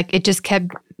just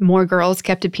more girls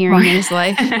kept appearing in his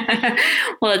life?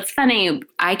 Well, it's funny.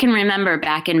 I can remember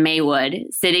back in Maywood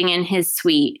sitting in his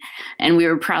suite and we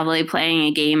were probably playing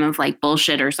a game of like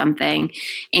bullshit or something.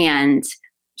 And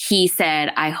he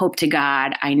said, I hope to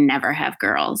God I never have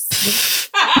girls.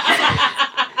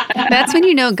 That's when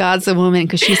you know God's a woman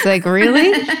because she's like,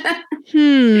 really?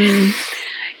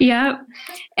 Yep.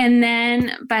 And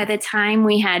then by the time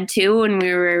we had 2 and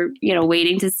we were,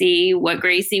 waiting to see what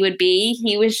Gracie would be,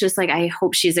 he was just like, I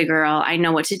hope she's a girl. I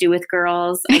know what to do with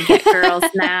girls. I get girls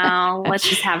now. Let's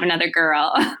just have another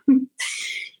girl.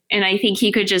 And I think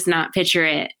he could just not picture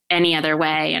it any other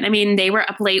way. And I mean, they were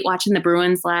up late watching the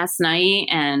Bruins last night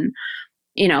and,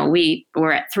 we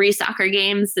were at 3 soccer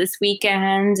games this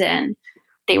weekend and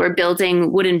they were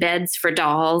building wooden beds for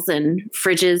dolls and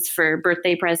fridges for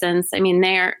birthday presents. I mean,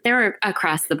 they're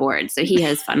across the board. So he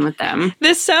has fun with them.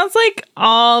 This sounds like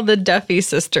all the Duffy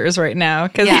sisters right now.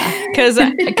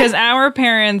 Because our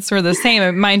parents were the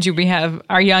same. Mind you, we have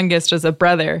our youngest as a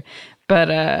brother.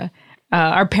 But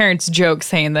our parents joke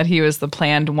saying that he was the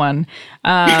planned one.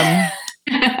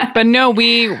 But no,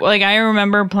 I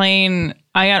remember playing...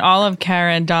 I got all of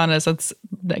Kara and Donna's. That's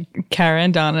Kara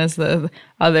and Donna's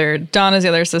Donna's the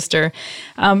other sister.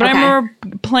 But I remember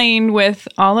playing with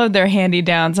all of their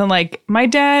hand-me-downs. And my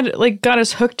dad got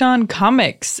us hooked on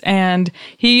comics. And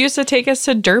he used to take us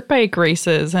to dirt bike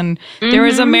races. And there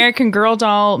was American Girl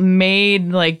doll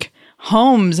made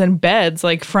homes and beds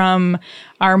from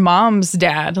our mom's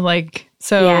dad.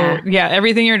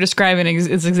 Everything you're describing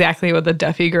is exactly what the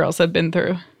Duffy girls have been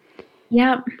through.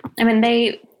 Yep. I mean,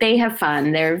 they have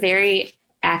fun. They're very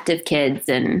active kids.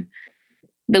 And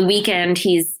the weekend,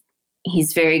 he's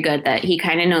very good that he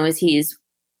kind of knows he's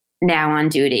now on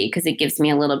duty because it gives me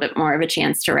a little bit more of a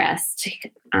chance to rest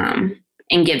and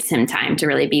gives him time to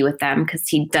really be with them because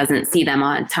he doesn't see them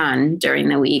a ton during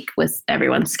the week with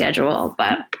everyone's schedule.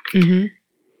 But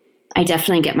I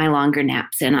definitely get my longer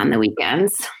naps in on the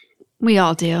weekends. We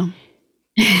all do.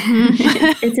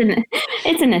 It's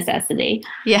a necessity.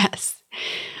 Yes.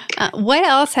 What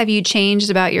else have you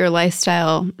changed about your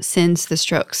lifestyle since the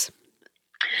strokes?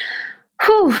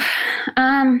 Whew.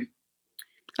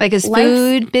 Has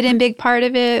food been a big part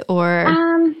of it or?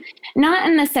 Not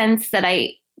in the sense that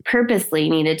I purposely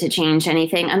needed to change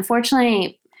anything.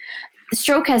 Unfortunately, the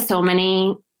stroke has so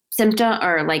many symptoms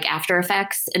or after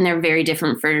effects, and they're very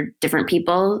different for different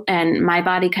people. And my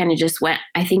body kind of just went,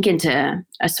 I think, into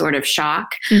a sort of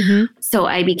shock. So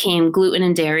I became gluten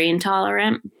and dairy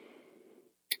intolerant.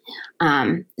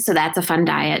 So that's a fun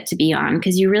diet to be on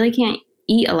because you really can't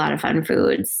eat a lot of fun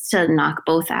foods to knock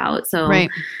both out. So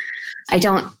I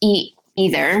don't eat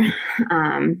either.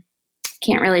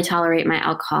 Can't really tolerate my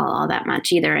alcohol all that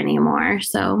much either anymore.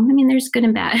 So, I mean, there's good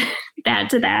and bad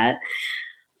to that,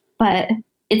 but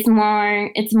it's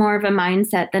more of a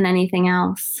mindset than anything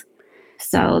else.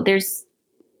 So there's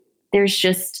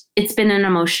just, it's been an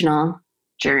emotional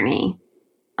journey.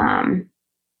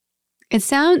 It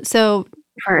sounds so.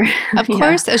 Of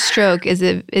course, a stroke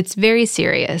it's very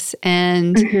serious,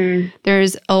 and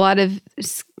there's a lot of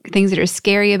things that are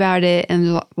scary about it, and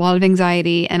a lot of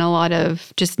anxiety, and a lot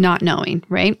of just not knowing,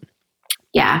 right?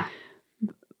 Yeah.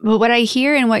 But what I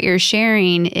hear and what you're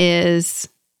sharing is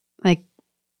like,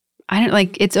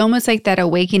 it's almost like that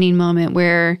awakening moment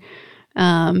where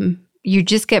you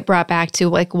just get brought back to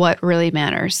like what really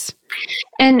matters.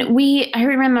 And I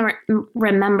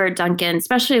remember Duncan,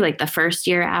 especially like the first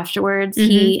year afterwards,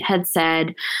 he had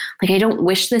said, like, I don't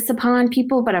wish this upon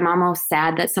people, but I'm almost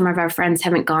sad that some of our friends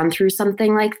haven't gone through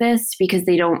something like this because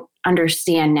they don't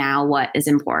understand now what is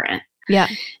important. Yeah.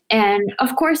 And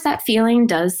of course, that feeling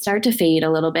does start to fade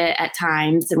a little bit at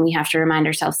times, and we have to remind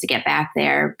ourselves to get back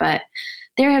there. But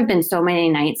there have been so many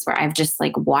nights where I've just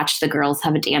like watched the girls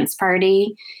have a dance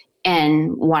party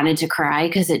and wanted to cry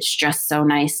because it's just so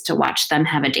nice to watch them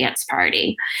have a dance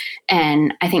party.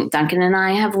 And I think Duncan and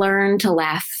I have learned to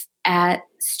laugh at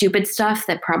stupid stuff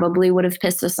that probably would have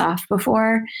pissed us off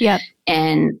before. Yep.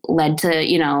 And led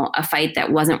to, a fight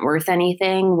that wasn't worth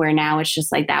anything, where now it's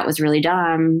just like, that was really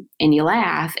dumb, and you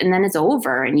laugh and then it's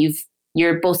over and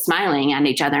you're both smiling at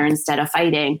each other instead of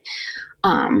fighting.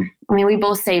 I mean, we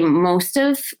both say most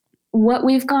of what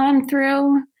we've gone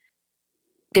through,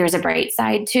 there's a bright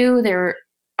side too. There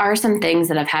are some things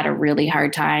that I've had a really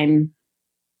hard time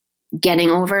getting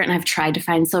over, and I've tried to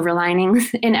find silver linings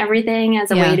in everything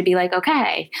as a way to be like,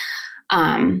 okay.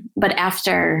 But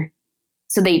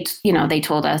so they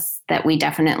told us that we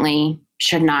definitely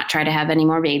should not try to have any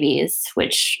more babies,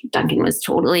 which Duncan was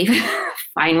totally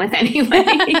fine with anyway.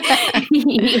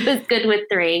 He was good with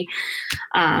 3.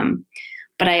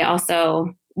 But I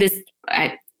also,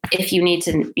 if you need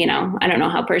to, I don't know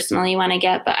how personal you want to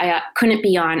get, but I couldn't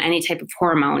be on any type of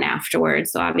hormone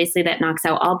afterwards. So obviously that knocks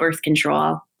out all birth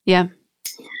control. Yeah.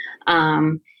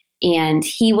 And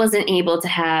he wasn't able to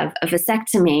have a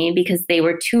vasectomy because they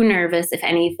were too nervous if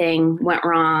anything went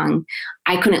wrong.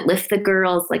 I couldn't lift the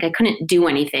girls. Like, I couldn't do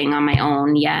anything on my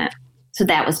own yet. So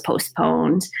that was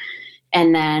postponed.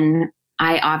 And then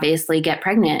I obviously get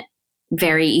pregnant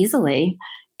very easily.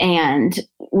 And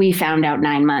we found out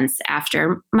 9 months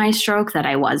after my stroke that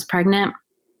I was pregnant.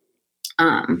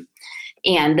 And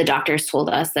the doctors told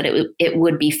us that it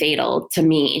would be fatal to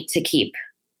me to keep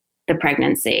the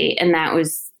pregnancy. And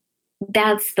that's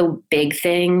the big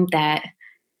thing that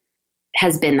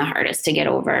has been the hardest to get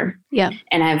over. Yeah.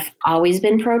 And I've always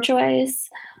been pro-choice,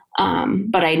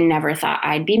 but I never thought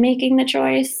I'd be making the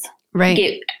choice.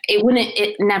 Right.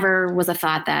 It never was a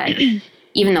thought that,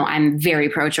 even though I'm very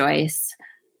pro-choice,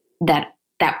 that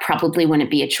probably wouldn't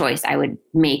be a choice I would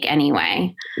make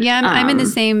anyway. Yeah, I'm in the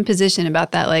same position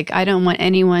about that. Like, I don't want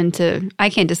anyone I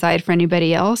can't decide for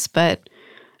anybody else, but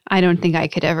I don't think I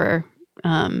could ever,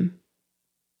 do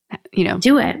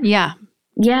it. Yeah.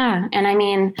 Yeah. And I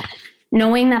mean,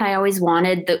 knowing that I always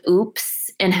wanted the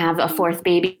oops and have a 4th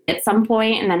baby at some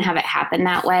point and then have it happen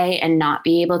that way and not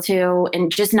be able to,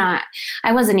 and just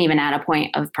I wasn't even at a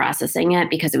point of processing it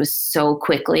because it was so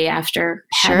quickly after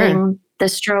having the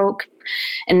stroke.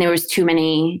 And there was too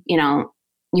many,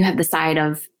 you have the side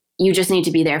of, you just need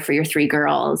to be there for your 3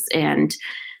 girls. And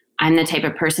I'm the type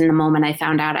of person, the moment I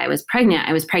found out I was pregnant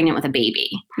with a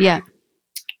baby. Yeah.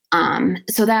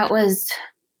 So that was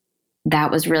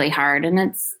really hard. And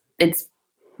it's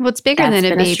bigger than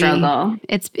a baby. Struggle.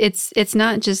 It's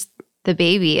not just the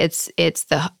baby. It's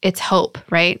hope,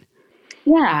 right?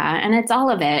 Yeah. And it's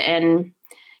all of it. And,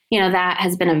 that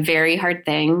has been a very hard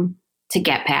thing to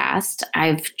get past.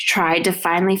 I've tried to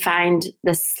finally find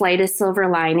the slightest silver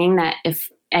lining that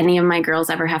if any of my girls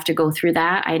ever have to go through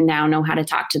that, I now know how to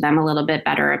talk to them a little bit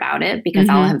better about it because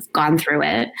I'll have gone through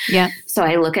it. Yeah. So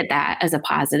I look at that as a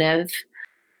positive.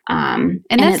 And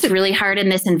it's really hard in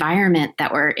this environment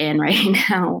that we're in right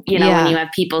now, when you have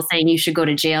people saying you should go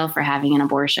to jail for having an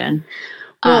abortion.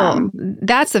 Well,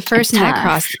 that's the first thing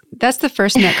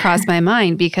that crossed my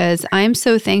mind, because I'm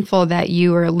so thankful that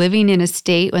you were living in a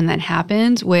state when that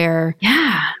happened where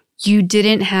you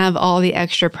didn't have all the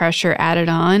extra pressure added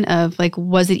on of like,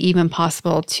 was it even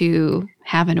possible to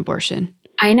have an abortion?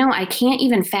 I know. I can't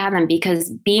even fathom,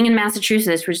 because being in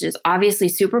Massachusetts, which is obviously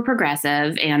super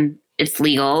progressive and it's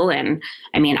legal. And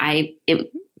I mean,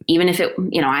 even if it,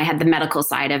 I had the medical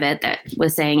side of it that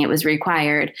was saying it was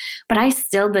required, but I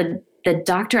still, the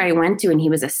doctor I went to, and he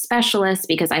was a specialist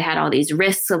because I had all these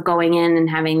risks of going in and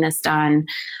having this done.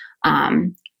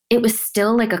 It was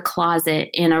still like a closet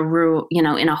in a room, in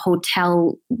a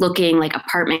hotel looking like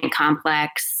apartment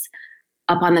complex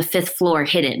up on the 5th floor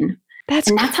hidden. That's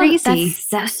crazy.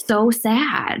 That's so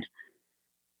sad.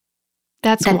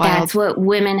 That's wild. That's what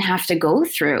women have to go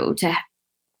through to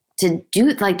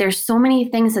do. Like, there's so many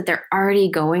things that they're already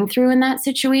going through in that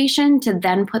situation to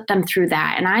then put them through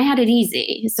that. And I had it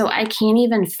easy. So I can't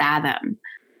even fathom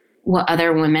what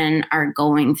other women are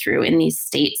going through in these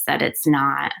states that it's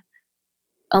not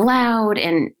allowed.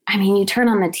 And I mean, you turn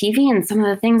on the TV and some of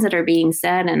the things that are being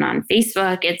said and on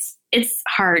Facebook, it's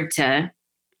hard to,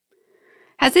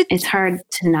 it's hard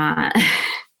to not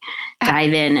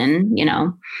dive in and,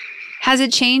 Has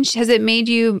it changed? Has it made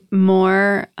you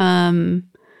more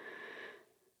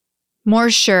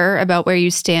sure about where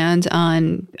you stand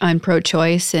on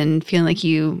pro-choice and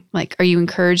feeling like are you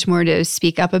encouraged more to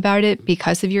speak up about it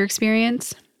because of your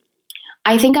experience?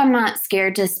 I think I'm not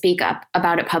scared to speak up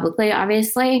about it publicly,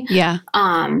 obviously. Yeah.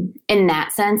 In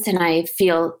that sense, and I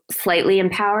feel slightly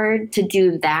empowered to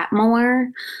do that more.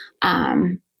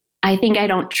 I think I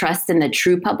don't trust in the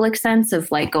true public sense of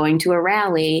like going to a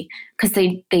rally, because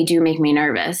they do make me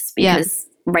nervous because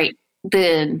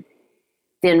the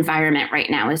environment right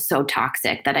now is so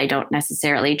toxic that I don't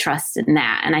necessarily trust in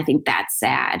that. And I think that's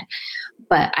sad.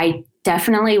 But I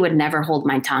definitely would never hold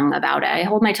my tongue about it. I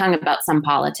hold my tongue about some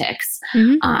politics,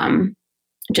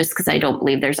 just because I don't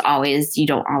believe you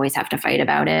don't always have to fight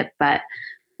about it. But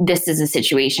this is a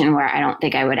situation where I don't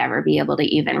think I would ever be able to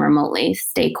even remotely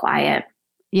stay quiet.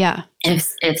 Yeah.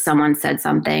 If someone said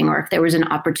something, or if there was an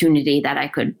opportunity that I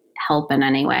could help in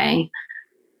any way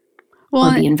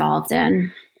or be involved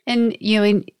in. And,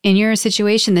 in your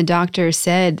situation, the doctor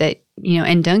said that,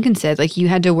 and Duncan said, like, you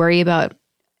had to worry about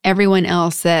everyone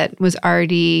else that was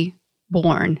already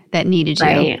born that needed you.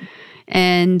 Right.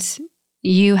 And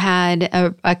you had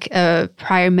a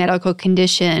prior medical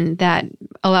condition that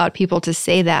allowed people to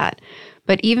say that.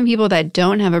 But even people that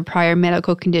don't have a prior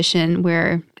medical condition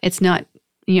where it's not,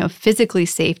 physically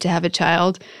safe to have a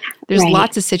child, there's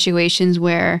lots of situations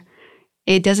where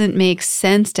it doesn't make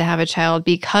sense to have a child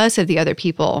because of the other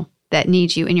people that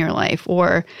need you in your life.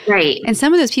 And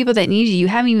some of those people that need you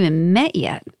haven't even met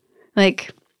yet.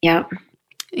 Like,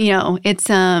 it's,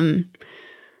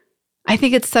 I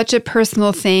think it's such a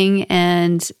personal thing.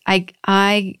 And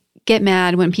I get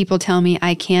mad when people tell me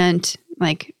I can't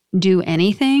like do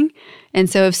anything. And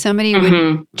so if somebody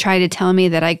would try to tell me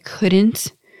that I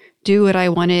couldn't do what I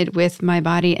wanted with my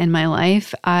body and my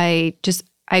life,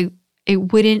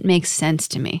 it wouldn't make sense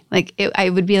to me. Like I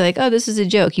would be like, oh, this is a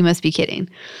joke. You must be kidding.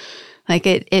 Like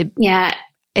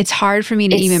it's hard for me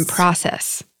to even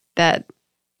process that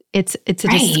it's a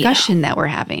discussion that we're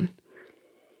having.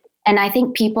 And I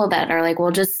think people that are like,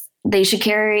 well, they should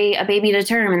carry a baby to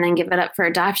term and then give it up for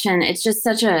adoption. It's just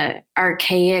such a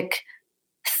archaic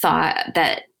thought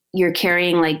that you're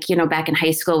carrying, like, back in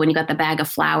high school when you got the bag of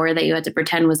flour that you had to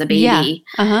pretend was a baby.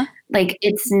 Yeah. Like,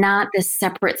 it's not this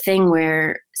separate thing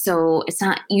so it's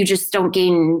not, you just don't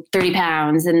gain 30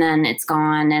 pounds and then it's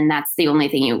gone and that's the only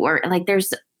thing you work. Like,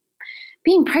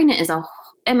 being pregnant is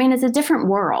it's a different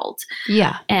world.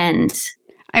 Yeah. And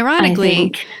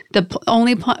ironically, the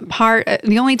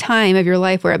only time of your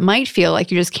life where it might feel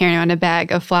like you're just carrying around a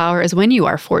bag of flour is when you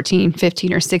are 14,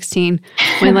 15, or 16,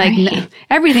 when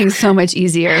everything's so much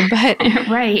easier. But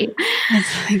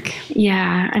it's like,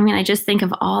 I just think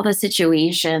of all the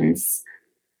situations,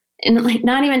 and like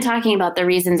not even talking about the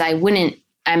reasons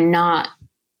I'm not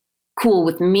cool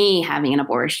with me having an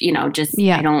abortion.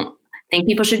 I don't think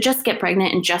people should just get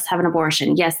pregnant and just have an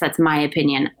abortion. Yes, that's my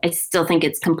opinion. I still think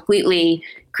it's completely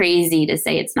crazy to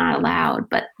say it's not allowed,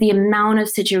 but the amount of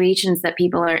situations that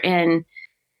people are in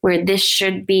where this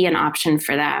should be an option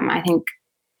for them, I think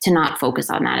to not focus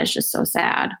on that is just so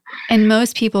sad. And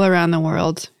most people around the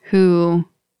world who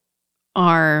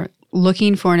are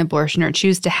looking for an abortion or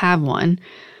choose to have one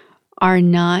are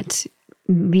not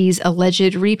these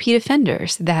alleged repeat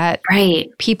offenders that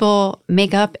people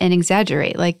make up and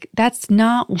exaggerate. Like, that's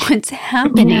not what's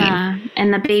happening. Yeah.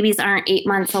 And the babies aren't 8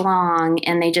 months along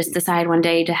and they just decide one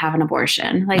day to have an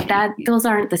abortion. Like that, those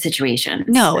aren't the situations.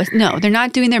 No, they're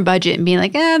not doing their budget and being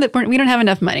like, we don't have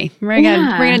enough money. We're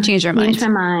going to change our minds. Change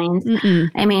our minds.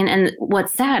 And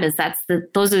what's sad is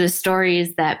those are the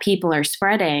stories that people are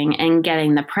spreading and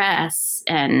getting the press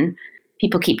and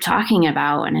people keep talking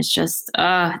about, and it's just,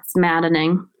 it's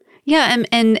maddening. Yeah,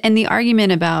 and the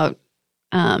argument about,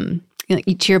 to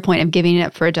your point of giving it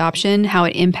up for adoption, how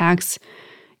it impacts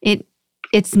it.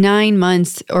 it's 9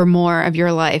 months or more of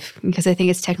your life, because I think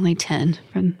it's technically 10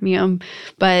 from,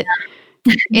 but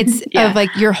it's of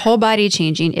like your whole body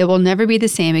changing. It will never be the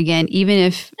same again, even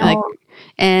if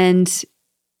and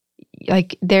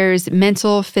like there's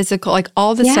mental, physical, like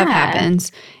all this stuff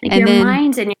happens. Like and your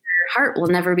mind and your heart will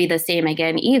never be the same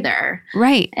again either.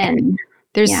 Right. And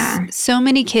there's so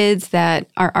many kids that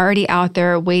are already out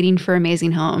there waiting for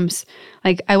amazing homes.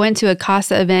 Like I went to a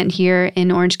CASA event here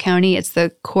in Orange County. It's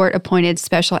the court-appointed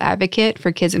special advocate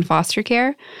for kids in foster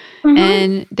care. Mm-hmm.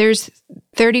 And there's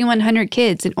 3,100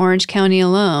 kids in Orange County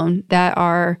alone that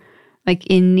are like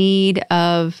in need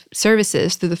of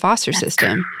services through the foster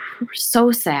system.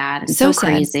 So sad. So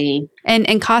crazy.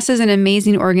 And CASA is an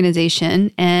amazing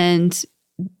organization. And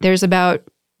there's about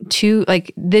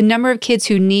the number of kids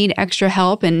who need extra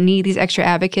help and need these extra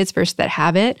advocates versus that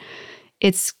have it,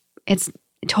 it's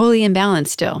totally imbalanced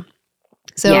still.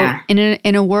 So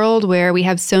in a world where we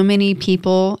have so many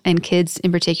people and kids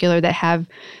in particular that have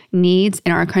needs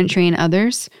in our country and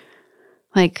others,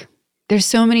 like there's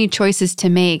so many choices to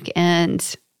make,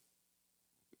 and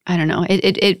I don't know,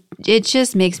 it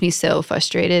just makes me so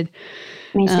frustrated.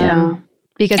 Me too.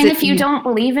 Because if you don't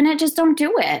believe in it, just don't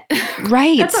do it.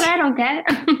 Right. That's what I don't get.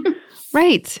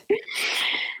 Right.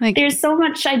 Like there's so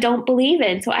much I don't believe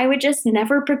in, so I would just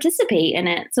never participate in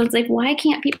it. So it's like, why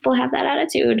can't people have that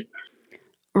attitude?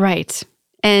 Right.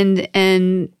 And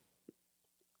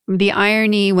the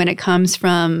irony when it comes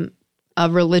from a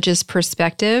religious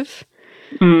perspective,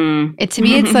 to me,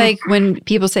 it's like when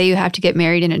people say you have to get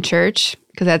married in a church,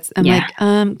 because I'm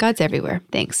like, God's everywhere.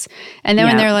 Thanks. And then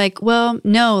when they're like, well,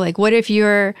 no, like what if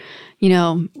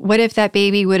what if that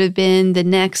baby would have been the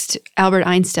next Albert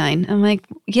Einstein? I'm like,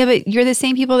 yeah, but you're the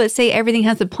same people that say everything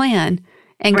has a plan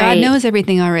and God knows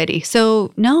everything already.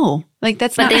 So no, like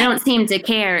that's not. But they don't seem to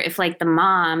care if like the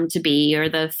mom to be or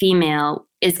the female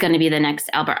is going to be the next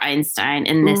Albert Einstein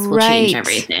and this will change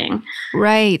everything.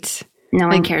 Right. No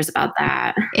one cares about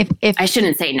that. If I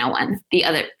shouldn't say no one, the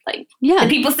other, the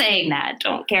people saying that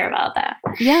don't care about that.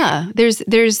 Yeah. There's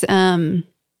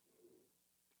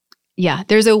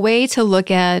a way to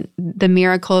look at the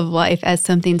miracle of life as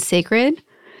something sacred.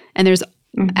 And there's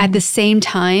at the same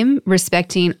time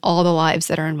respecting all the lives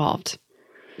that are involved.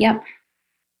 Yep.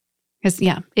 Because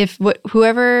if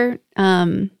whoever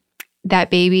that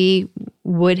baby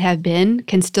would have been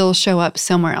can still show up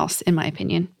somewhere else, in my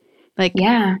opinion.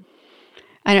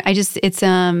 I just, it's,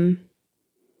 I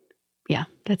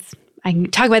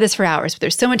can talk about this for hours, but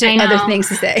there's so much other things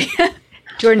to say.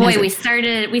 Jordan, we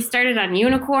started on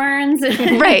unicorns.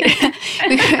 Right.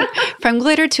 From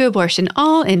glitter to abortion,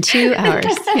 all in 2 hours.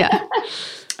 Yeah.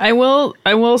 I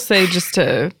will say, just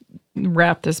to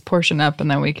wrap this portion up and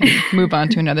then we can move on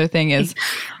to another thing, is,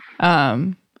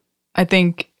 I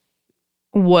think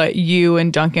what you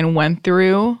and Duncan went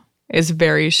through is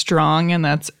very strong, and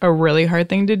that's a really hard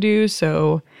thing to do.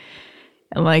 So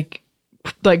like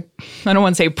I don't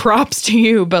want to say props to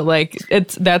you, but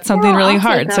that's something really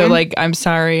hard. So I'm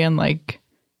sorry and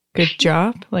good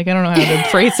job. I don't know how to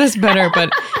phrase this better,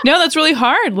 but no, that's really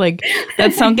hard.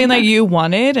 That's something that you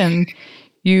wanted and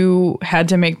you had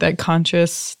to make that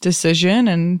conscious decision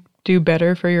and do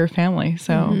better for your family.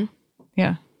 So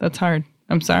yeah, that's hard.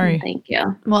 I'm sorry. Thank you.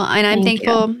 Well, and I'm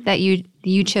thankful that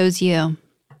you chose you.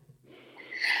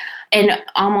 And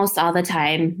almost all the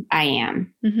time I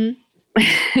am.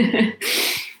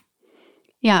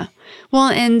 Yeah. Well,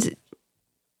 and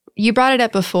you brought it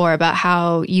up before about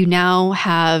how you now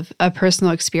have a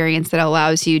personal experience that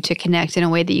allows you to connect in a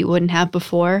way that you wouldn't have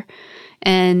before.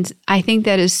 And I think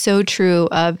that is so true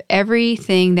of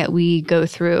everything that we go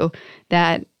through,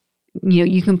 that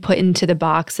you can put into the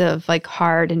box of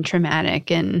hard and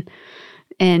traumatic and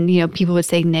people would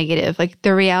say negative.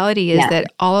 The reality is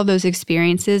that all of those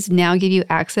experiences now give you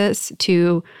access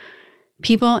to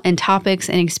people and topics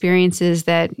and experiences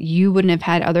that you wouldn't have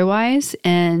had otherwise.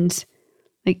 And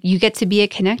you get to be a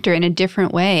connector in a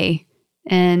different way.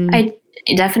 And I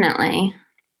definitely.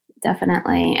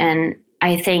 And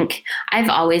I think I've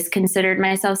always considered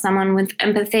myself someone with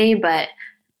empathy, but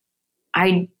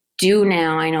I do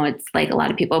now. I know it's a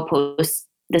lot of people post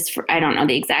this, I don't know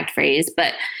the exact phrase,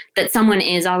 but that someone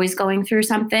is always going through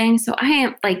something. So I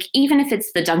am even if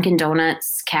it's the Dunkin'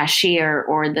 Donuts cashier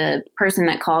or the person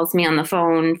that calls me on the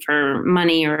phone for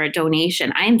money or a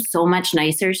donation, I am so much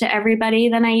nicer to everybody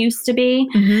than I used to be.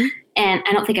 And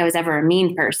I don't think I was ever a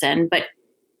mean person, but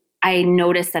I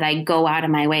notice that I go out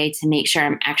of my way to make sure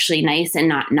I'm actually nice and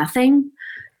not nothing.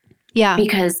 Yeah.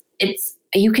 Because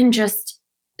you can just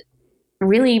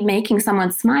really making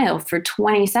someone smile for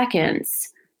 20 seconds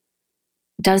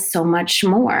does so much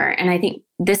more. And I think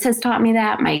this has taught me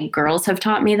that. My girls have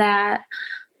taught me that.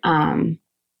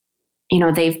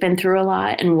 They've been through a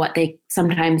lot, and what they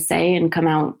sometimes say and come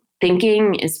out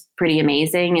thinking is pretty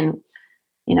amazing. And,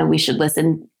 we should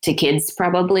listen to kids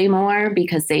probably more,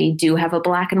 because they do have a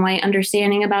black and white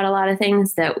understanding about a lot of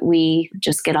things that we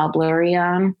just get all blurry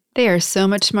on. They are so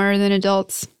much smarter than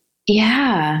adults.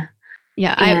 Yeah.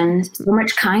 Yeah. And so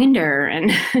much kinder.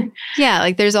 And yeah,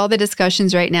 like there's all the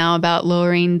discussions right now about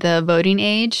lowering the voting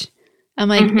age. I'm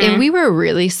like, if we were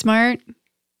really smart,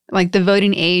 like the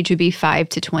voting age would be 5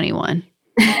 to 21.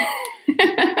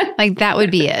 Like that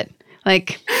would be it.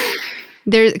 Like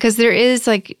because there is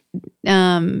like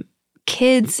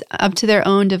kids up to their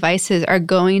own devices are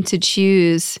going to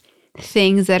choose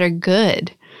things that are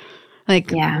good.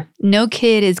 Like no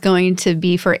kid is going to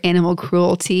be for animal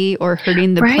cruelty or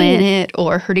hurting the planet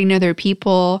or hurting other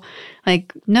people.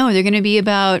 Like, no, they're going to be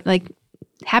about like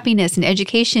happiness and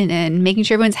education and making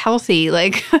sure everyone's healthy.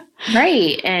 Like,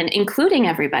 right. And including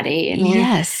everybody. I mean,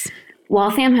 yes.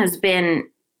 Waltham has been,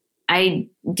 I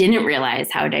didn't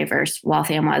realize how diverse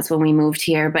Waltham was when we moved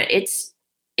here, but it's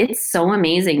so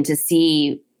amazing to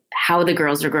see how the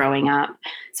girls are growing up,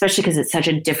 especially because it's such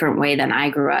a different way than I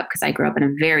grew up, because I grew up in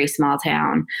a very small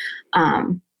town.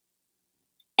 And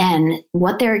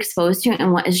what they're exposed to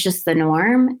and what is just the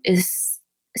norm is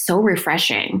so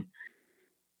refreshing.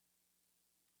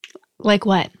 Like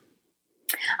what?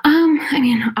 I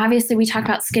mean, obviously we talk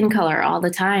about skin color all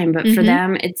the time, but for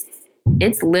them,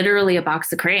 it's literally a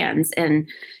box of crayons, and,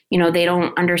 they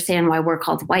don't understand why we're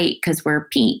called white because we're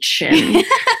peach. And,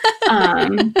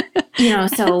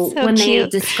 so when they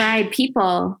describe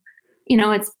people,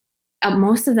 it's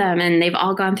most of them, and they've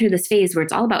all gone through this phase where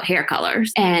it's all about hair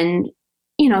colors. And,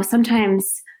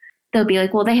 sometimes they'll be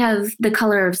like, well, they have the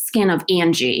color of skin of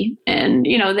Angie, and,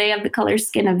 they have the color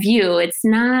skin of you. It's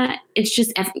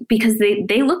just because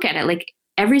they look at it like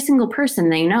every single person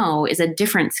they know is a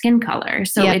different skin color.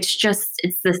 So it's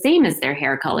the same as their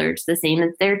hair color. It's the same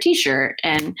as their t-shirt.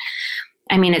 And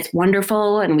I mean, it's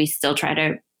wonderful. And we still try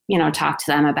to, talk to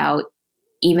them about,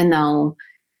 even though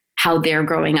how they're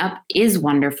growing up is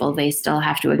wonderful, they still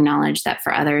have to acknowledge that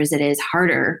for others it is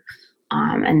harder.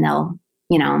 And they'll,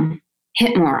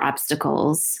 hit more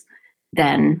obstacles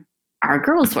than our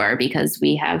girls were, because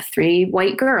we have 3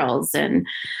 white girls. And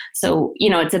so,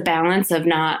 it's a balance of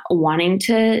not wanting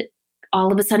to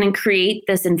all of a sudden create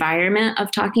this environment of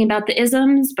talking about the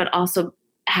isms, but also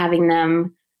having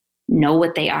them know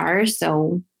what they are.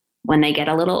 So when they get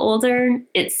a little older,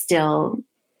 it's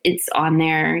on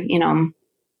their,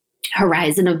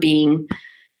 horizon of being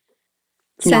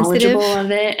sensitive, knowledgeable of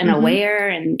it and aware.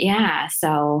 And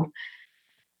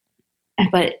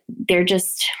but they're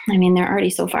just, they're already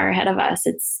so far ahead of us.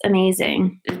 It's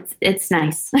amazing. It's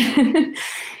nice.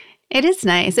 It is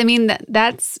nice. I mean,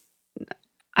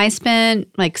 I spent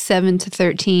like 7 to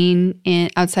 13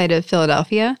 outside of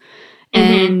Philadelphia,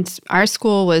 and our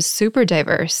school was super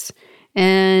diverse.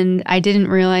 And I didn't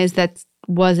realize that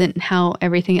wasn't how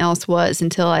everything else was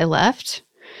until I left.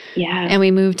 Yeah. And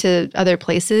we moved to other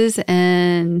places,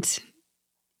 and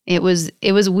it was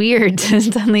weird to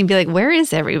suddenly be like, where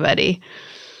is everybody?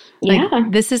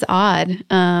 Like, this is odd.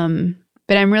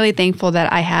 But I'm really thankful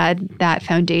that I had that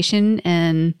foundation,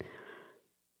 and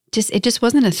it just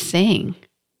wasn't a thing.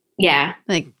 Yeah.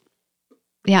 Like,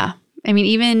 yeah. I mean,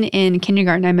 even in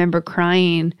kindergarten, I remember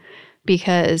crying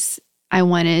because I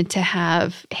wanted to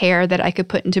have hair that I could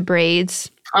put into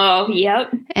braids. Oh,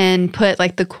 yep. And put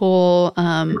like the cool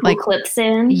like clips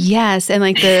in. Yes, and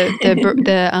like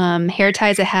the hair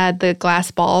ties that had the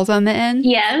glass balls on the end.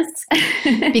 Yes.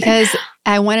 Because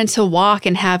I wanted to walk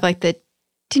and have like the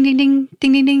ding ding ding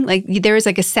ding ding ding. Like there was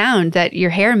like a sound that your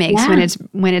hair makes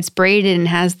when it's braided and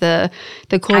has the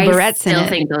cool barrettes in it. I still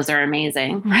think those are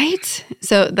amazing. Right?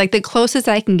 So like the closest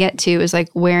I can get to is like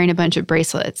wearing a bunch of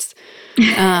bracelets.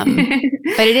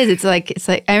 But it's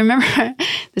like I remember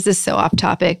this is so off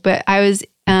topic, but I was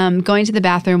going to the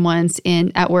bathroom once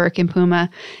at work in Puma,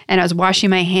 and I was washing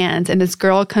my hands, and this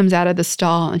girl comes out of the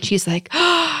stall, and she's like,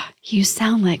 "Oh, you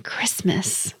sound like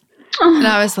Christmas." And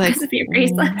I was like,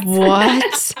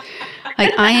 what?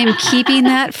 Like, I am keeping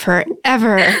that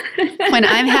forever. When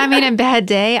I'm having a bad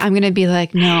day, I'm going to be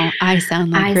like, no, I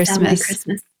sound like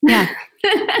Christmas. Yeah.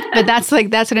 But that's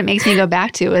what it makes me go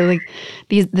back to, like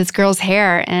this girl's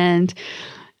hair. And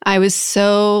I was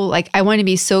so like, I wanted to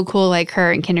be so cool like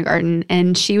her in kindergarten.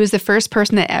 And she was the first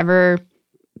person that ever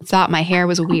thought my hair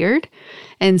was weird.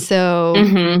 And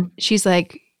so she's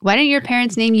like, why didn't your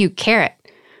parents name you Carrot?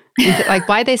 Like,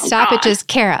 why'd they stop at just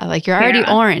Kara? Like, you're already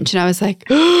orange. And I was like,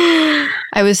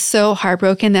 I was so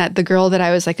heartbroken that the girl that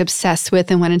I was like obsessed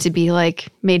with and wanted to be like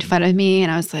made fun of me.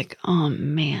 And I was like, oh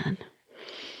man.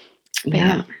 But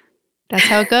yeah, that's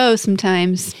how it goes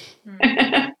sometimes.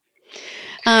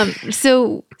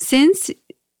 So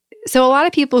a lot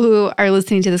of people who are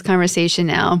listening to this conversation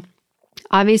now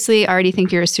obviously already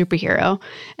think you're a superhero.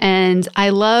 And I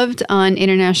loved on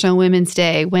International Women's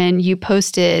Day when you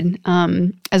posted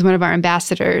as one of our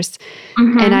ambassadors,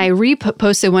 and I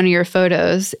reposted one of your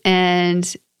photos,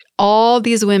 and all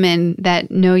these women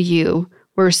that know you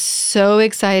were so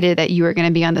excited that you were going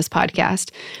to be on this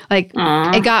podcast. Like,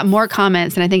 it got more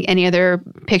comments than I think any other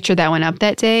picture that went up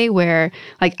that day, where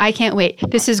like, I can't wait.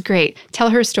 This is great. Tell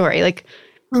her story. Like,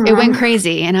 it went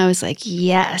crazy. And I was like,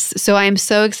 yes. So I'm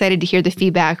so excited to hear the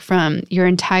feedback from your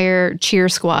entire cheer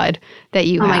squad that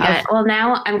you have. Oh my God. Well,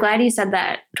 now I'm glad you said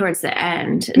that towards the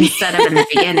end instead of in the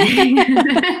beginning.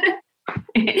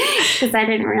 Because I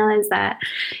didn't realize that.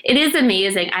 It is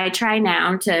amazing. I try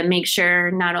now to make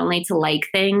sure not only to like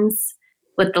things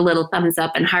with the little thumbs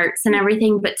up and hearts and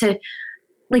everything, but to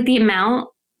like the amount.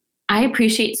 I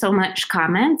appreciate so much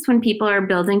comments when people are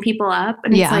building people up.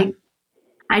 And it's like,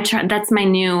 I try, that's my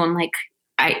new, I'm like,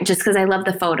 just because I love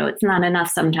the photo, it's not enough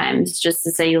sometimes just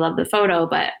to say you love the photo.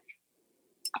 But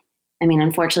I mean,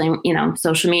 unfortunately,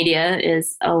 social media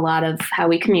is a lot of how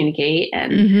we communicate.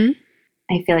 And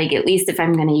I feel like at least if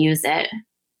I'm going to use it,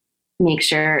 make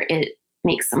sure it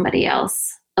makes somebody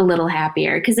else a little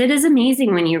happier. Because it is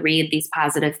amazing when you read these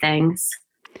positive things.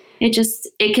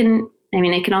 It can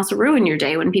also ruin your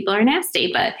day when people are nasty.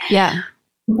 But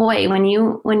boy, when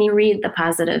you read the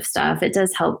positive stuff, it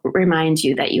does help remind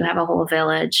you that you have a whole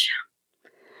village.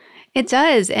 It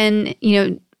does. And,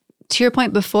 to your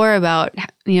point before about,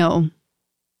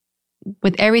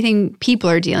 with everything people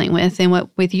are dealing with and what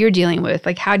with you're dealing with,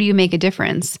 like, how do you make a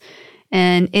difference?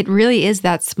 And it really is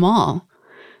that small.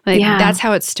 Like, that's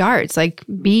how it starts. Like,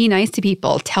 be nice to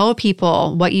people. Tell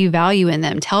people what you value in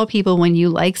them. Tell people when you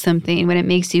like something, when it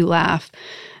makes you laugh.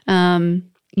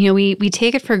 We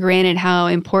take it for granted how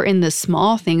important the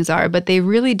small things are, but they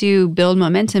really do build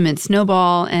momentum and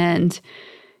snowball. And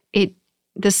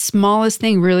the smallest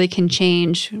thing really can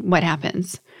change what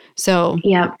happens. So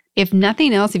if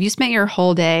nothing else, if you spent your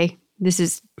whole day, this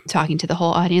is talking to the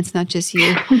whole audience, not just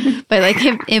you, but like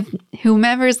if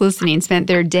whomever is listening spent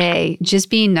their day just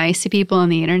being nice to people on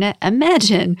the internet,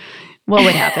 imagine what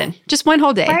would happen. Just one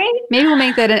whole day. Right? Maybe we'll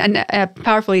make that a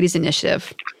Powerful Ladies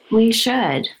initiative. We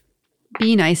should.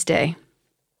 Be Nice Day.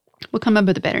 We'll come up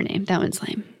with a better name. That one's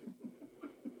lame.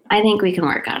 I think we can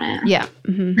work on it. Yeah.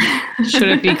 Should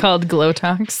it be called Glow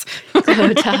Talks?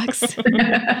 Glow Talks.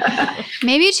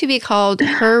 Maybe it should be called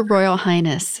Her Royal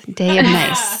Highness Day of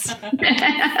Nice.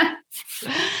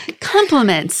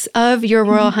 Compliments of Your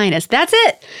Royal Highness. That's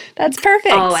it. That's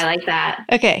perfect. Oh, I like that.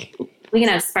 Okay. We can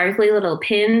have sparkly little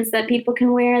pins that people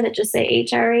can wear that just say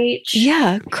HRH.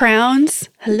 Yeah. Crowns.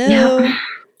 Hello. Yeah.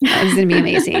 That was going to be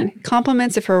amazing.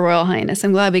 Compliments of Her Royal Highness.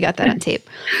 I'm glad we got that on tape.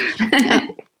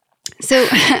 So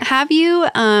have you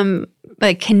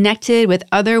connected with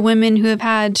other women who have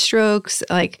had strokes?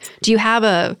 Like, do you have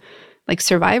a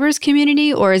survivors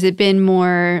community, or has it been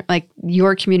more like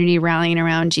your community rallying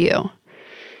around you?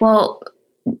 Well,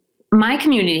 my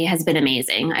community has been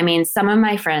amazing. I mean, some of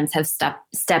my friends have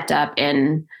stepped up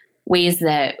in ways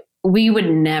that we would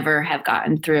never have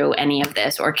gotten through any of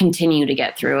this or continue to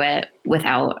get through it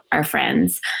without our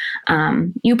friends.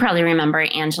 You probably remember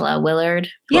Angela Willard.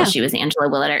 Well, she was Angela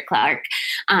Willard Clark.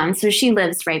 So she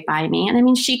lives right by me. And I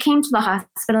mean, she came to the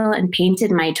hospital and painted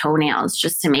my toenails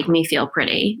just to make me feel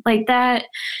pretty. Like that.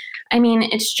 I mean,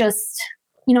 it's just,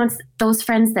 it's those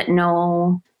friends that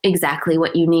know exactly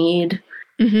what you need.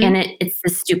 And it's the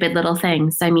stupid little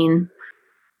things. I mean,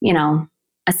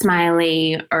 a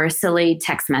smiley or a silly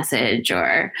text message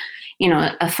or,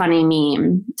 a funny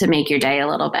meme to make your day a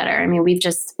little better. I mean, we've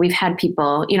had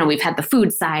people, we've had the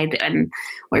food side and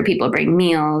where people bring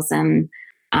meals and,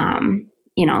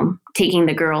 taking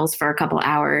the girls for a couple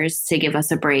hours to give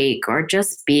us a break or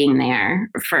just being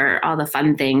there for all the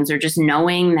fun things or just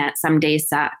knowing that some days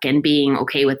suck and being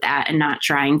okay with that and not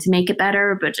trying to make it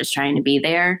better, but just trying to be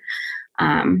there.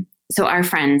 So our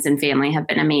friends and family have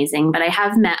been amazing, but I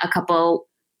have met a couple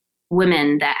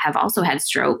women that have also had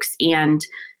strokes and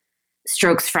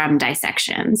strokes from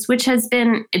dissections, which it's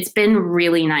been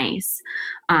really nice.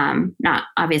 Not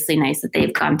obviously nice that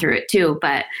they've gone through it too,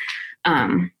 but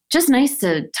just nice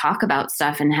to talk about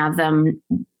stuff and have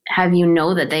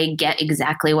that they get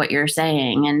exactly what you're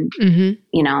saying and,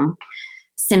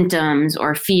 symptoms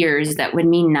or fears that would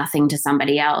mean nothing to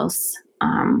somebody else.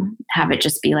 have it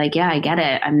just be like, yeah, I get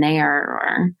it. I'm there.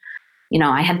 Or,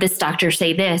 I had this doctor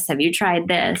say this. Have you tried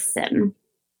this? And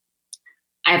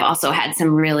I've also had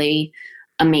some really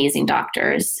amazing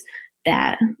doctors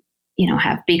that,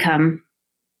 have become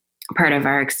part of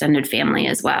our extended family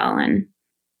as well. And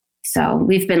so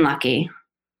we've been lucky.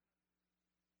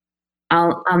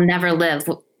 I'll never live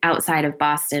outside of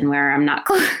Boston where I'm not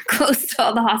close to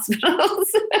all the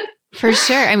hospitals. For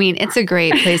sure. I mean, it's a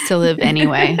great place to live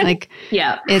anyway. Like,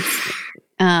 yeah, it's,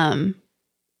 and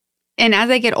as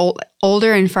I get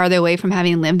older and farther away from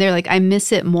having lived there, like I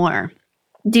miss it more.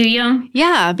 Do you?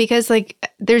 Yeah, because like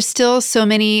there's still so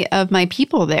many of my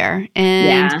people there,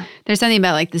 and there's something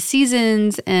about like the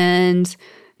seasons, and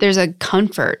there's a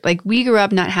comfort. Like we grew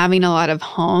up not having a lot of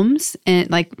homes, and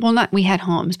we had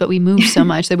homes, but we moved so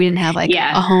much that we didn't have like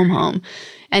a home.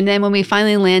 And then when we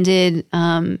finally landed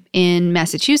in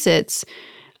Massachusetts,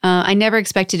 I never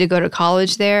expected to go to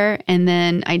college there, and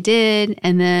then I did,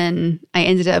 and then I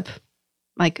ended up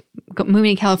like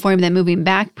moving to California, but then moving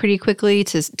back pretty quickly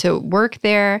to work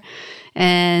there.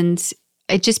 And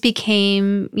it just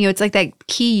became, it's like that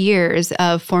key years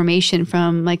of formation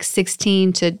from like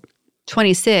 16 to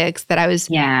 26 that I was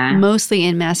mostly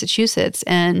in Massachusetts.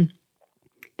 And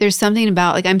there's something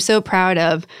about like, I'm so proud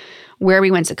of where we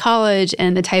went to college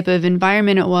and the type of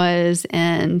environment it was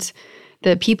and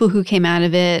the people who came out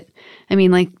of it. I mean,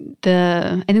 like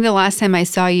I think the last time I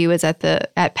saw you was at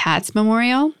Pat's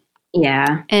Memorial.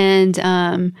 Yeah. And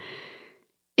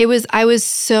I was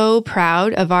so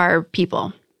proud of our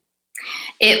people.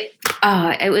 It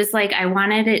was like I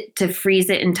wanted it to freeze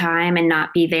it in time and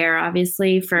not be there,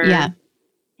 obviously, for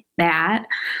that.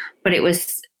 But it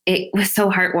was so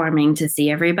heartwarming to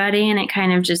see everybody, and it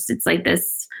kind of just, it's like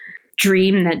this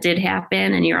dream that did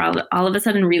happen, and you're all of a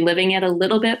sudden reliving it a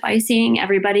little bit by seeing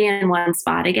everybody in one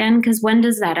spot again. Because when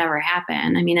does that ever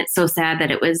happen? I mean, it's so sad that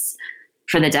it was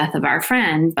for the death of our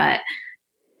friend, but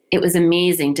it was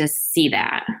amazing to see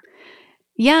that.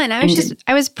 Yeah. And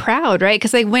I was proud, right?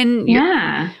 Because like when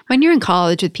you're in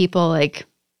college with people, like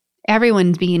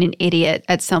everyone's being an idiot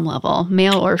at some level,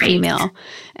 male or female.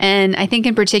 And I think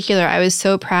in particular, I was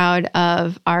so proud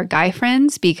of our guy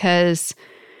friends because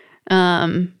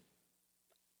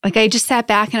like I just sat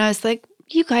back and I was like,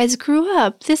 you guys grew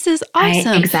up. This is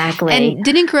awesome. Exactly. And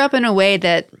didn't grow up in a way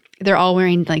that they're all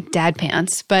wearing like dad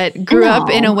pants, but grew up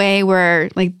in a way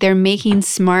where like they're making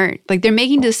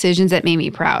decisions that made me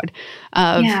proud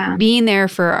of being there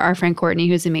for our friend Courtney,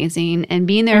 who's amazing, and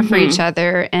being there for each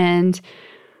other. And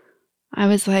I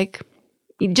was like,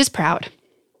 just proud.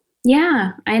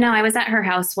 Yeah, I know. I was at her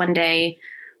house one day,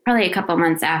 probably a couple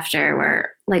months after,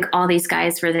 where like all these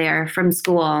guys were there from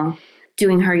school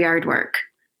doing her yard work.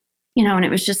 And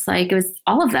it was just like, it was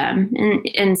all of them. And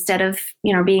instead of,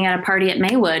 being at a party at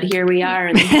Maywood, here we are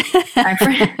in our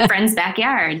friend's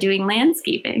backyard doing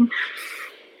landscaping.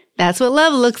 That's what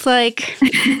love looks like.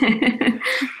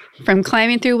 From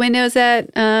climbing through windows at,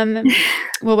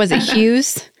 what was it,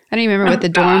 Hughes? I don't even remember what the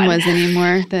dorm was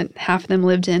anymore that half of them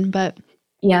lived in, but.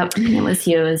 Yep, it was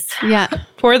Hughes. Yeah.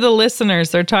 For the listeners,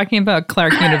 they're talking about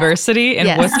Clark University in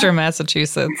Worcester,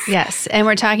 Massachusetts. Yes, and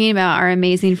we're talking about our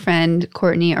amazing friend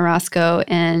Courtney Orozco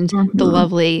and the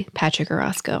lovely Patrick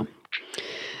Orozco.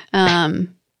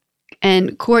 And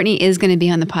Courtney is going to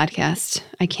be on the podcast.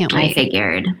 I can't wait. I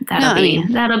figured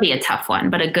that'll be a tough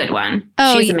one, but a good one.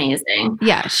 Oh, she's amazing.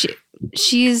 Yeah,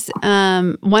 she's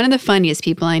one of the funniest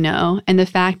people I know, and the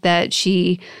fact that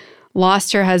she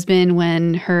lost her husband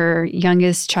when her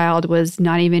youngest child was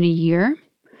not even a year.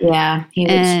 Yeah.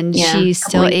 She's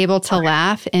still able to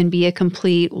laugh and be a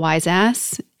complete wise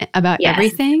ass about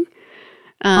everything.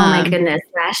 Oh my goodness.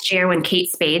 Last year when Kate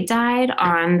Spade died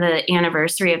on the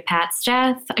anniversary of Pat's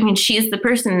death, I mean, she's the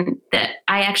person that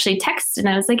I actually texted, and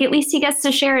I was like, at least he gets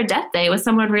to share a death day with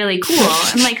someone really cool.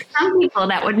 I'm like, some people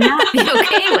that would not be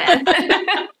okay with.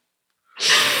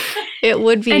 It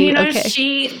would be, and okay.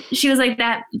 She was like,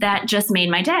 that just made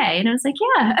my day. And I was like,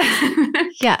 yeah.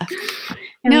 Yeah.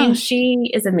 I mean, she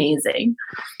is amazing.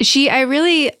 I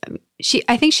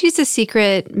think she's a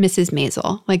secret Mrs.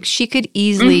 Maisel. Like she could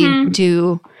easily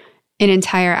do an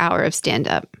entire hour of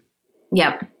stand-up.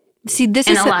 Yep. See,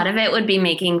 a lot of it would be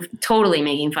totally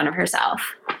making fun of herself.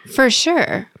 For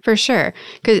sure.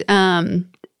 'Cause, and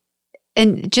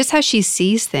just how she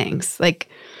sees things, like,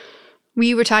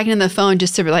 we were talking on the phone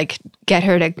just to like get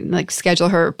her to like schedule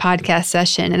her podcast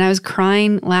session. And I was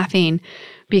crying, laughing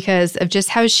because of just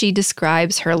how she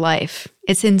describes her life.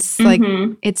 It's like,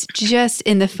 it's just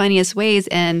in the funniest ways.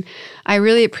 And I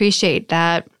really appreciate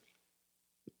that,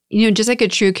 just like a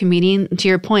true comedian, to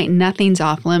your point, nothing's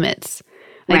off limits.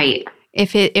 Like, right.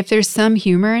 if there's some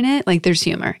humor in it, like there's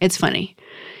humor. It's funny.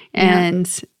 And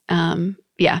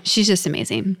she's just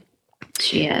amazing.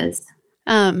 She is.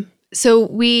 So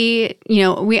we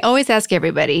always ask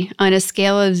everybody on a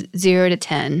scale of 0 to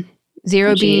 10,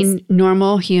 0 being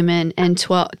normal human and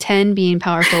 10 being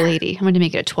powerful lady. I wanted to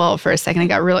make it a 12 for a second. I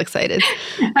got real excited.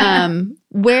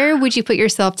 Where would you put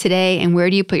yourself today, and where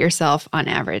do you put yourself on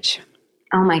average?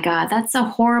 Oh my God, that's a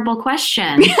horrible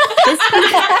question.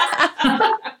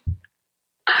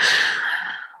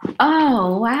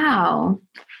 Oh, wow.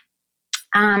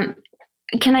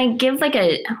 Can I give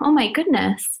oh my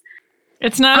goodness.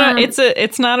 It's not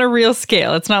it's not a real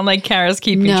scale. It's not like Kara's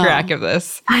keeping track of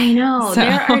this. I know. So.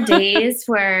 There are days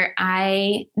where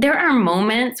there are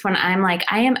moments when I'm like,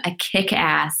 I am a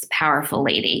kick-ass powerful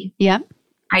lady. Yep.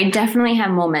 I definitely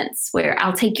have moments where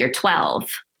I'll take your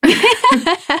 12.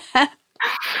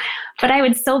 But I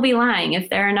would still be lying if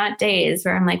there are not days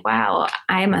where I'm like, wow,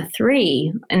 I'm a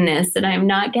 3 in this and I'm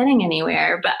not getting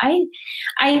anywhere. But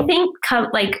I think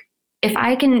like if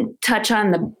I can touch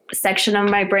on the section of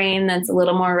my brain that's a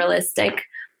little more realistic,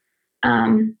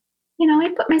 I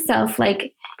put myself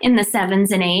like in the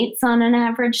 7s and 8s on an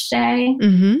average day.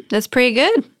 Mm-hmm. That's pretty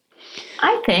good.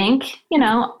 I think,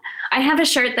 I have a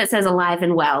shirt that says alive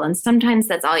and well, and sometimes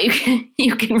that's all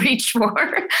you can reach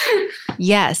for.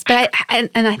 Yes, but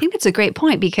I think that's a great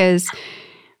point, because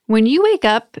when you wake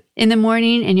up in the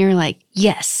morning and you're like,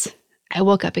 yes, I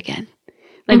woke up again.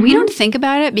 Like we don't think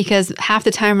about it because half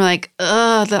the time we're like,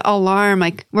 the alarm,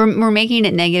 like we're making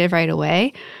it negative right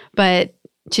away. But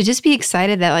to just be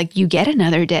excited that like you get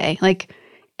another day, like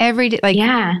every day,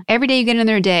 every day you get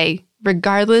another day,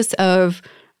 regardless of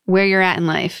where you're at in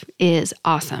life, is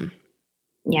awesome.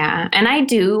 Yeah. And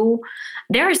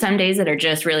there are some days that are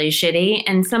just really shitty.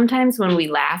 And sometimes when we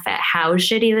laugh at how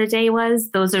shitty the day was,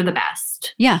 those are the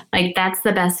best. Yeah. Like that's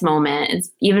the best moment.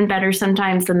 It's even better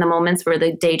sometimes than the moments where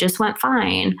the day just went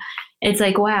fine. It's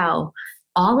like, wow,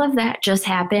 all of that just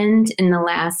happened in the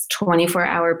last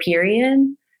 24-hour period.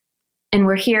 And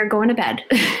we're here going to bed.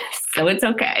 So it's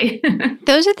okay.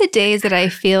 Those are the days that I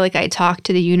feel like I talk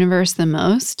to the universe the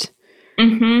most.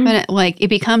 Mm-hmm. But it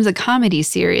becomes a comedy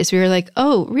series where you're like,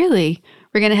 oh, really?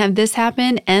 We're going to have this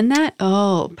happen and that?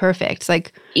 Oh, perfect. It's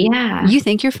like, yeah. You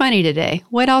think you're funny today.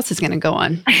 What else is going to go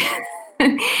on?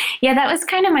 Yeah, that was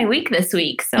kind of my week this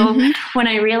week. So when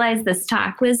I realized this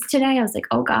talk was today, I was like,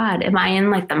 oh God, am I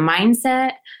in like the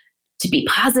mindset to be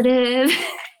positive?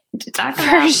 To talk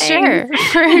about things?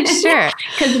 For sure.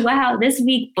 Because wow, this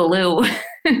week blew.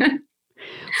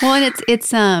 Well, and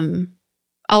it's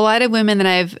a lot of women that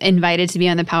I've invited to be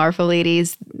on the Powerful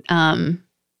Ladies,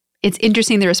 it's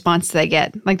interesting the response that I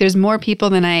get. Like there's more people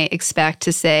than I expect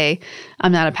to say,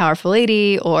 I'm not a powerful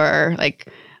lady, or like,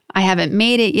 I haven't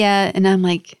made it yet. And I'm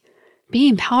like,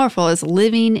 being powerful is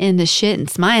living in the shit and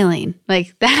smiling.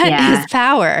 Like that is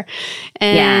power.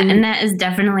 And that is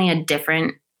definitely a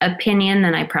different opinion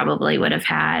than I probably would have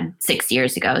had 6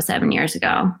 years ago, 7 years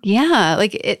ago. Yeah.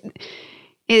 Like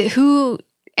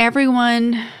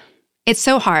everyone... It's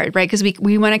so hard, right? Because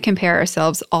we want to compare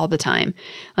ourselves all the time.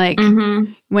 Like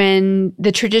when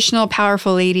the traditional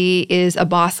powerful lady is a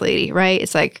boss lady, right?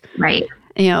 It's like,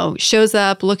 shows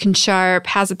up looking sharp,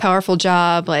 has a powerful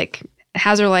job, like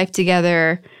has her life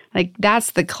together. Like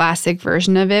that's the classic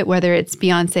version of it, whether it's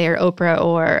Beyonce or Oprah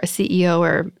or a CEO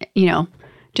or,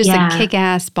 just a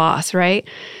kick-ass boss, right?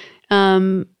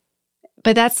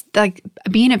 But that's like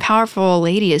being a powerful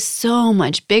lady is so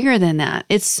much bigger than that.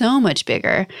 It's so much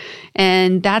bigger.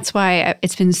 And that's why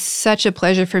it's been such a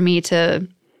pleasure for me to,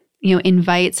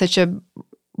 invite such a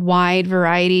wide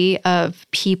variety of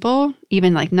people,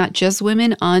 even like not just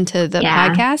women, onto the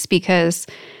podcast, because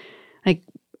like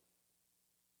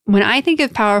when I think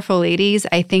of powerful ladies,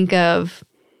 I think of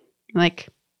like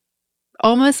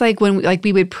almost like when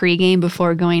we would pregame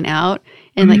before going out.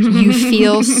 And like you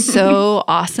feel so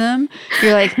awesome.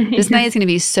 You're like, this night is going to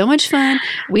be so much fun.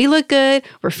 We look good.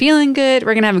 We're feeling good.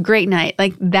 We're going to have a great night.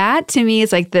 Like that to me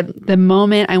is like the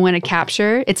moment I want to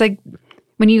capture. It's like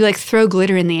when you like throw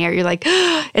glitter in the air, you're like,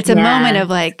 it's a moment of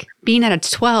like being at a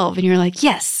 12 and you're like,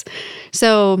 yes.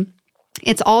 So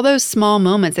it's all those small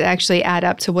moments that actually add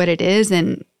up to what it is.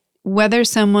 And whether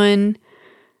someone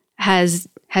has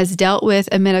dealt with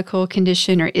a medical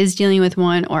condition or is dealing with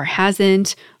one or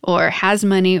hasn't, or has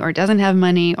money or doesn't have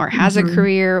money or has a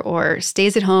career or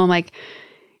stays at home, like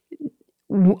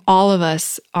all of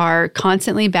us are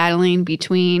constantly battling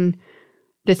between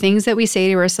the things that we say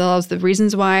to ourselves, the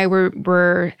reasons why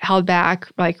we're held back,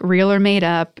 like real or made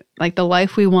up, like the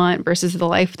life we want versus the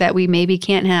life that we maybe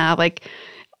can't have, like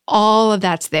all of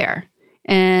that's there.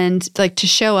 And like to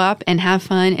show up and have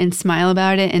fun and smile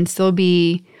about it and still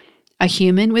be a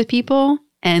human with people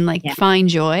and like find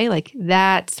joy, like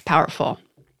that's powerful.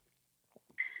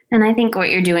 And I think what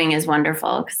you're doing is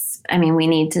wonderful because, I mean, we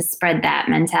need to spread that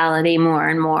mentality more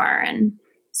and more. And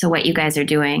so what you guys are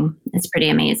doing is pretty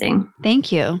amazing.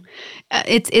 Thank you.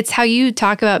 It's how you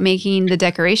talk about making the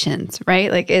decorations,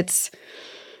 right? Like it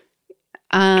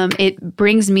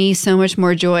brings me so much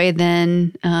more joy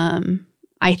than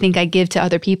I think I give to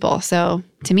other people. So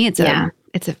to me, it's a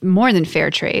more than fair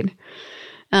trade.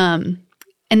 And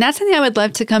that's something I would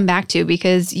love to come back to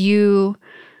because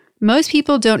most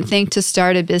people don't think to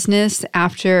start a business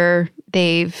after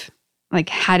they've like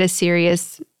had a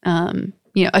serious,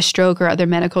 a stroke or other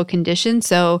medical condition.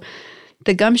 So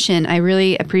the gumption, I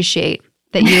really appreciate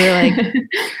that you were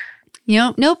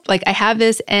like, nope, like I have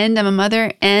this and I'm a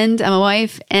mother and I'm a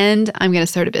wife and I'm going to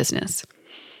start a business.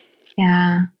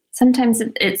 Yeah. Sometimes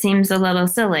it seems a little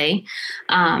silly.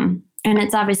 And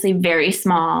it's obviously very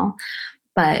small,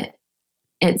 but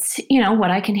it's,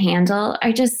 what I can handle.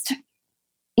 I just,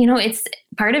 it's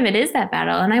part of it is that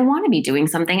battle and I want to be doing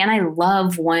something. And I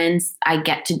love when I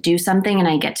get to do something and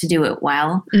I get to do it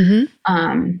well.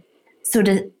 Mm-hmm. So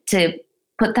to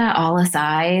put that all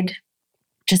aside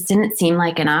just didn't seem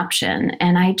like an option.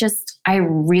 And I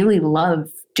really love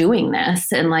doing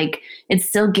this. And like, it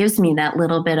still gives me that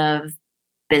little bit of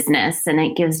business and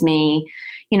it gives me,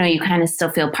 you kind of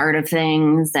still feel part of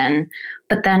things.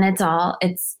 But then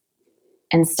it's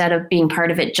instead of being part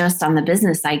of it just on the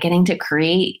business side, getting to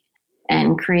create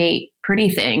pretty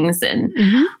things. And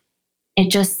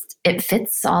it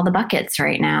fits all the buckets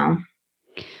right now.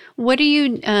 What are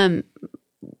you,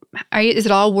 is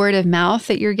it all word of mouth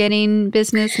that you're getting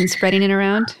business and spreading it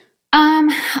around?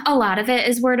 A lot of it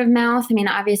is word of mouth. I mean,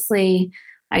 obviously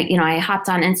I hopped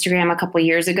on Instagram a couple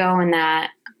years ago and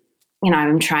that,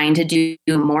 I'm trying to do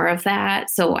more of that.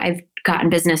 So I've gotten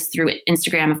business through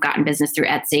Instagram. I've gotten business through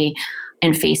Etsy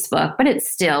and Facebook, but it's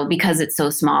still, because it's so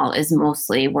small, is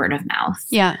mostly word of mouth.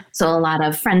 Yeah. So a lot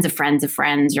of friends of friends of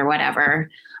friends or whatever,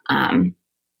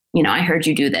 I heard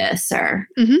you do this or,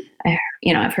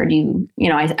 I've heard you,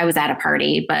 I was at a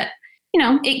party, but,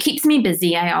 it keeps me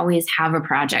busy. I always have a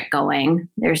project going.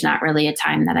 There's not really a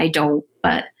time that I don't,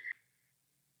 but,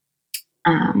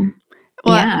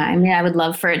 I mean, I would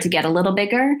love for it to get a little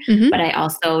bigger, but I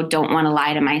also don't want to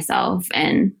lie to myself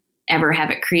and ever have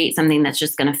it create something that's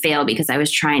just going to fail because I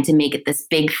was trying to make it this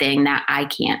big thing that I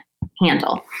can't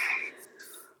handle.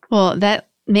 Well, that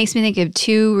makes me think of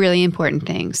two really important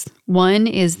things. One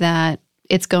is that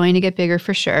it's going to get bigger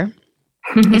for sure,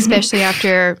 especially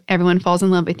after everyone falls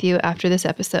in love with you after this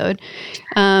episode.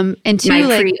 And two,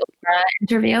 my pre-Oprah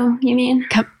interview, you mean?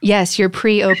 Yes, your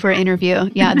pre-Oprah interview.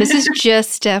 Yeah, this is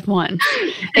just step one.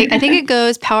 I think it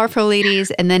goes Powerful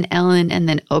Ladies and then Ellen and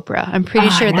then Oprah. I'm pretty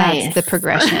sure that's the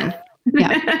progression.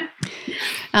 Yeah.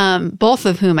 Both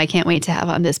of whom I can't wait to have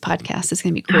on this podcast. It's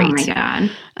going to be great. Oh my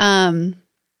God.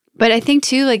 But I think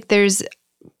too, like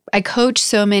I coach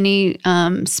so many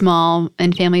small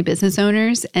and family business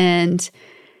owners and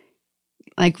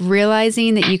like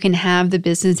realizing that you can have the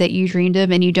business that you dreamed of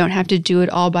and you don't have to do it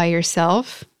all by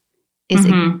yourself is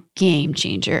a game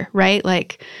changer, right?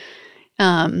 Like,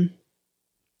 so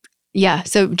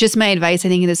just my advice, I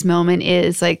think in this moment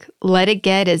is like, let it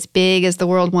get as big as the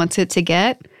world wants it to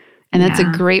get. And that's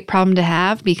a great problem to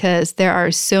have because there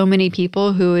are so many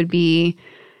people who would be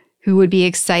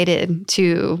excited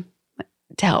to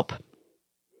help.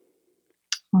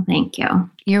 Well, thank you.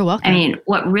 You're welcome. I mean,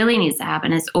 what really needs to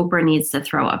happen is Oprah needs to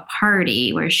throw a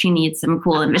party where she needs some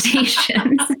cool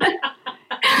invitations.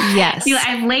 Yes.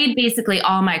 I've laid basically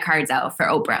all my cards out for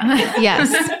Oprah.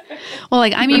 Yes. Well,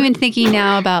 like I'm even thinking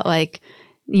now about like,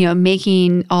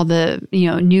 making all the,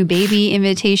 new baby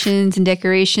invitations and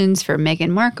decorations for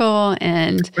Meghan Markle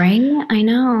and. Right. I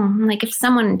know. Like if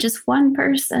someone, just one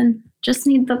person, just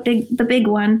need the big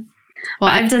one.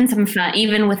 Well, I've done some fun,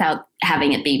 even without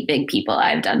having it be big people.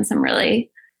 I've done some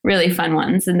really, really fun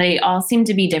ones and they all seem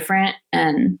to be different.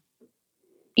 And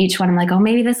each one I'm like, oh,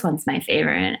 maybe this one's my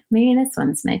favorite. Maybe this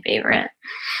one's my favorite.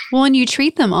 Well, and you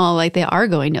treat them all like they are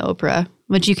going to Oprah,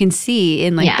 which you can see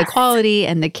in like the quality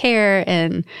and the care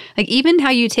and like even how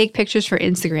you take pictures for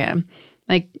Instagram,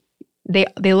 like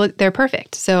they're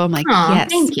perfect. So I'm like,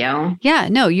 yes. Thank you. Yeah,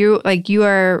 no, you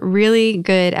are really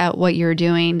good at what you're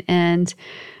doing and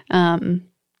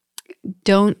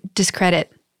don't discredit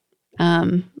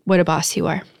what a boss you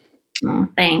are. Oh,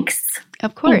 thanks.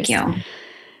 Of course. Thank you.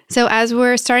 So as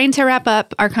we're starting to wrap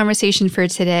up our conversation for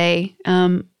today,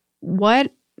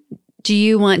 what do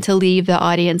you want to leave the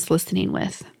audience listening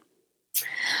with?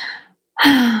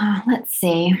 Let's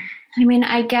see. I mean,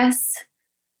 I guess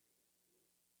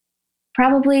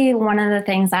probably one of the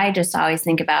things I just always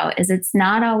think about is it's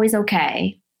not always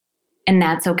okay. And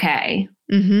that's okay.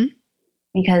 Mm-hmm.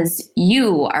 Because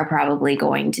you are probably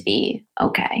going to be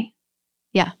okay.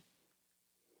 Yeah.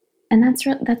 And that's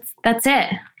it.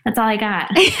 That's all I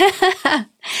got.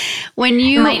 When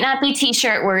you it might not be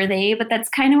t-shirt worthy, but that's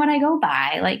kind of what I go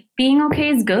by. Like, being okay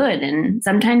is good. And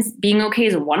sometimes being okay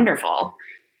is wonderful.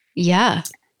 Yeah.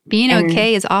 Being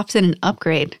okay is often an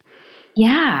upgrade.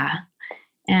 Yeah.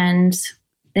 And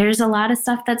there's a lot of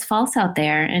stuff that's false out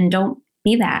there. And don't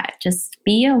be that. Just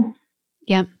be you.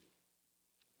 Yep.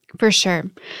 For sure.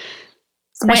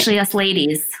 Especially us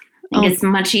ladies. I think it's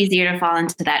much easier to fall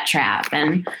into that trap.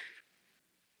 And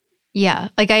yeah.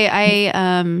 Like I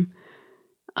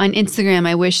on Instagram,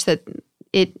 I wish that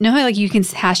know how like you can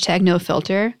hashtag no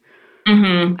filter.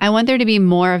 Mm-hmm. I want there to be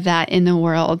more of that in the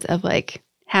world of like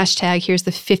hashtag here's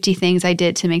the 50 things I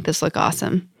did to make this look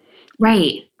awesome.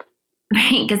 Right.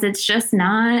 Right. Because it's just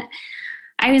not.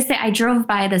 I would say I drove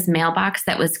by this mailbox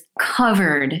that was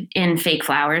covered in fake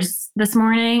flowers this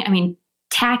morning. I mean,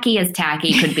 tacky as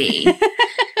tacky could be.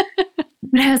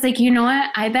 But I was like, you know what?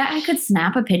 I bet I could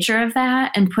snap a picture of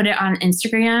that and put it on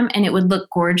Instagram and it would look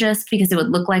gorgeous because it would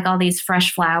look like all these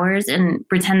fresh flowers and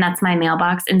pretend that's my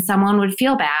mailbox. And someone would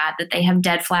feel bad that they have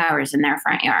dead flowers in their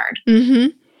front yard.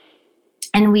 Mm-hmm.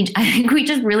 And I think we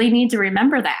just really need to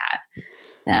remember that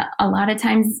a lot of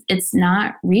times it's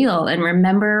not real. And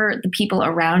remember the people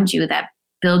around you that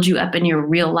build you up in your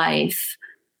real life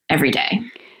every day.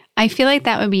 I feel like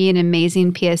that would be an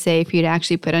amazing PSA if you'd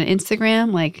actually put on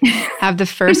Instagram, like have the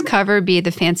first cover be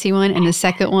the fancy one and the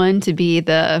second one to be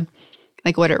the,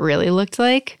 like what it really looked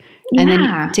like. Yeah. And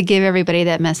then to give everybody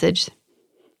that message.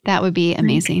 That would be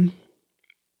amazing.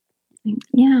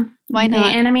 Yeah. Why not?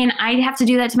 And I mean, I have to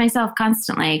do that to myself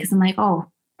constantly because I'm like, oh,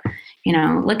 you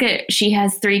know, she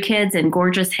has 3 kids and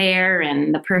gorgeous hair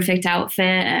and the perfect outfit.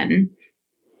 And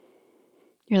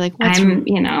you're like, I'm,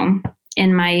 you know,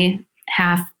 in my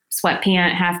half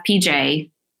sweatpant, half PJ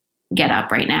get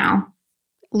up right now.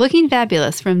 Looking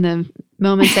fabulous from the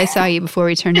moments I saw you before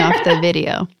we turned off the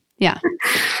video. Yeah.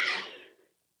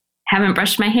 Haven't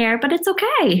brushed my hair, but it's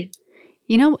okay.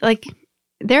 You know, like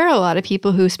there are a lot of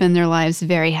people who spend their lives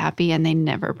very happy and they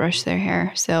never brush their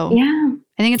hair. So yeah,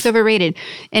 I think it's overrated.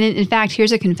 And in fact,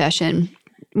 here's a confession.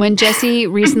 When Jesse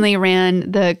recently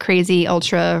ran the crazy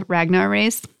ultra Ragnar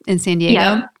race in San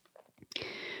Diego,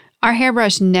 our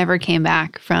hairbrush never came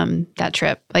back from that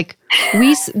trip. Like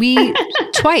we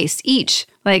twice each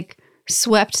like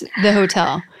swept the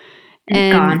hotel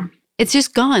and gone. It's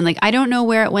just gone. Like, I don't know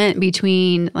where it went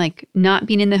between like not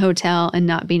being in the hotel and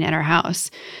not being at our house.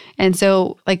 And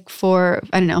so like for,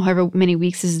 I don't know, however many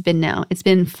weeks this has been now, it's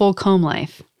been full comb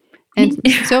life. And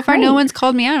so far, no one's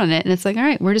called me out on it. And it's like, all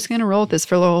right, we're just going to roll with this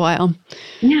for a little while.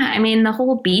 Yeah. I mean, the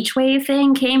whole beach wave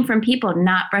thing came from people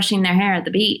not brushing their hair at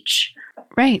the beach.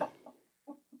 Right.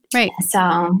 Right.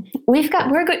 So we're good.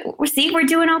 We're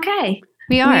doing okay.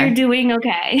 We are. We're doing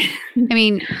okay. I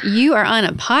mean, you are on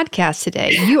a podcast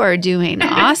today. You are doing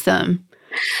awesome.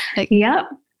 Like, yep.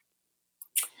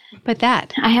 But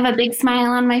that. I have a big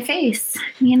smile on my face.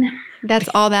 You know. That's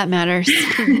all that matters.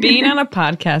 Being on a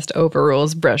podcast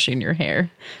overrules brushing your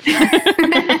hair.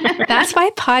 That's why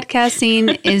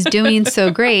podcasting is doing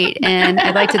so great. And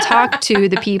I'd like to talk to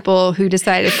the people who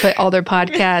decided to put all their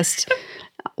podcast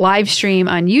live stream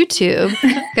on YouTube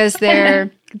because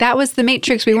that was the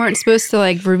matrix we weren't supposed to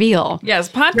like reveal. Yes,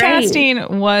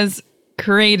 podcasting was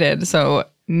created so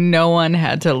no one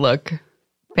had to look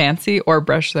fancy or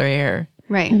brush their hair.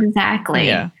 Right. Exactly.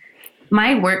 Yeah.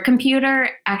 My work computer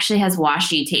actually has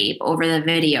washi tape over the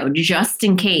video just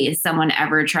in case someone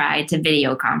ever tried to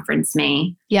video conference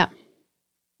me. Yeah.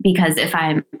 Because if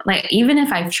I'm like, even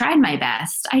if I've tried my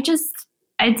best, it's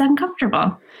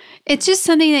uncomfortable. It's just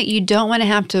something that you don't want to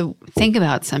have to think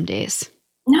about some days.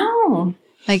 No.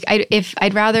 Like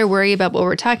I'd rather worry about what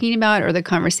we're talking about or the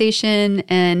conversation.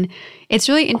 And it's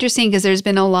really interesting because there's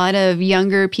been a lot of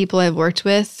younger people I've worked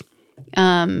with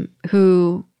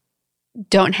who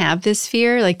don't have this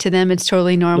fear. Like to them, it's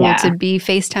totally normal to be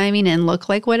FaceTiming and look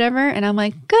like whatever. And I'm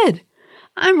like, good.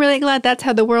 I'm really glad that's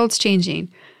how the world's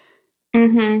changing.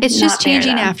 Mm-hmm. It's just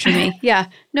changing after me. Yeah,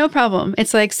 no problem.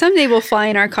 It's like someday we'll fly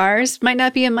in our cars. Might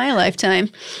not be in my lifetime.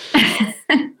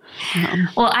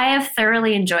 Well, I have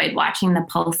thoroughly enjoyed watching the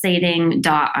pulsating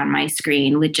dot on my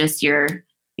screen with just your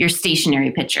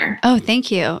stationary picture. Oh,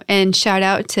 thank you. And shout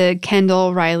out to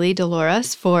Kendall Riley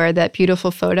Dolores for that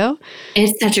beautiful photo.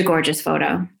 It's such a gorgeous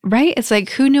photo. Right? It's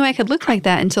like, who knew I could look like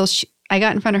that until I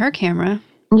got in front of her camera.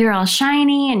 You're all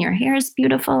shiny and your hair is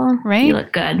beautiful. Right? You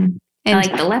look good. And I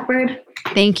like the leopard.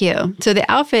 Thank you. So the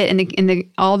outfit and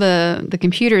all the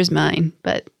computer is mine,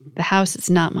 but the house is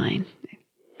not mine.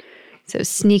 So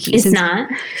sneaky. It's not?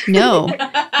 No,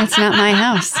 that's not my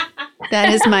house. That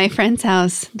is my friend's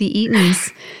house, the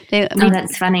Eatons.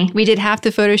 That's funny. We did half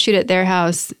the photo shoot at their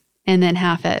house and then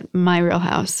half at my real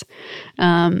house.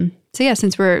 So yeah,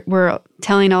 since we're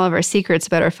telling all of our secrets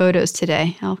about our photos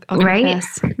today, I'll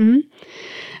confess.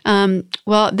 Mm-hmm.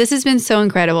 Well, this has been so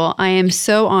incredible. I am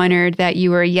so honored that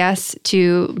you were a yes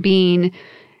to being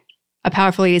a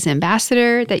Powerful Ladies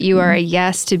ambassador, that you are a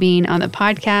yes to being on the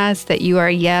podcast, that you are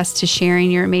a yes to sharing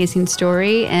your amazing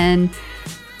story. And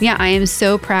yeah, I am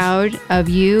so proud of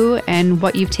you and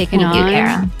what you've taken on. Thank you,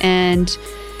 Kara. And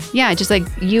yeah, just like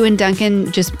you and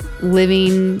Duncan just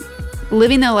living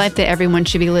the life that everyone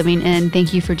should be living. And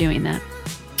thank you for doing that.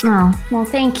 Oh, well,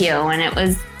 thank you. And it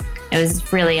was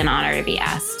really an honor to be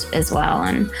asked as well.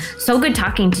 And so good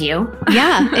talking to you.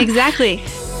 Yeah, exactly.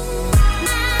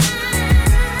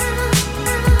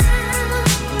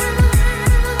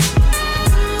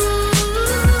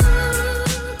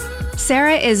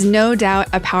 Sarah is no doubt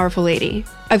a powerful lady.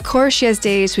 Of course, she has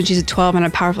days when she's a 12 on a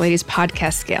Powerful Ladies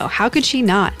podcast scale. How could she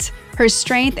not? Her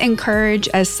strength and courage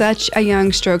as such a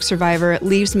young stroke survivor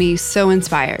leaves me so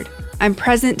inspired. I'm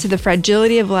present to the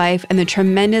fragility of life and the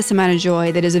tremendous amount of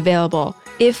joy that is available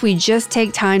if we just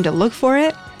take time to look for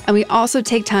it and we also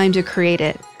take time to create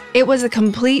it. It was a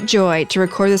complete joy to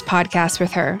record this podcast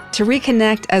with her, to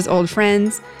reconnect as old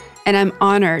friends, and I'm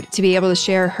honored to be able to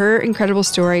share her incredible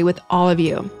story with all of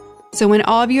you. So when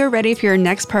all of you are ready for your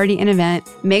next party and event,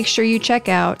 make sure you check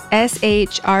out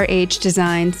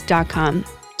shrhdesigns.com.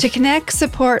 To connect,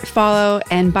 support, follow,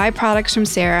 and buy products from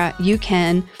Sarah, you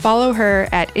can follow her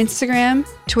at Instagram,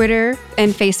 Twitter,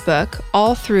 and Facebook,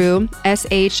 all through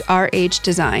SHRH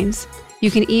Designs. You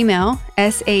can email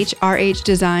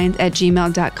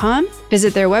shrhdesigns@gmail.com,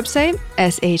 visit their website,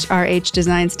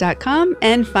 shrhdesigns.com,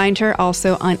 and find her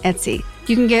also on Etsy.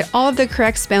 You can get all of the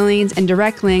correct spellings and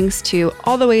direct links to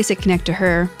all the ways to connect to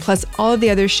her, plus all of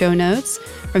the other show notes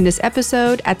from this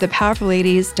episode at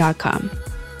thepowerfulladies.com.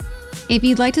 If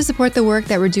you'd like to support the work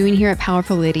that we're doing here at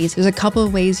Powerful Ladies, there's a couple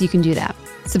of ways you can do that.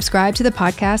 Subscribe to the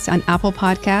podcast on Apple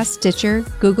Podcasts, Stitcher,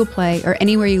 Google Play, or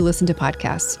anywhere you listen to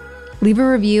podcasts. Leave a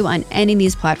review on any of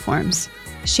these platforms.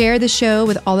 Share the show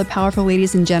with all the powerful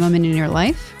ladies and gentlemen in your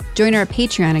life. Join our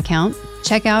Patreon account.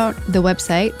 Check out the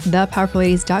website,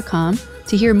 thepowerfulladies.com,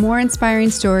 to hear more inspiring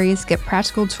stories, get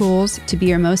practical tools to be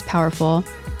your most powerful,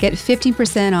 get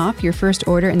 15% off your first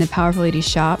order in the Powerful Ladies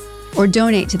shop, or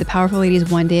donate to the Powerful Ladies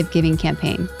One Day of Giving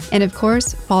campaign. And of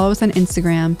course, follow us on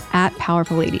Instagram at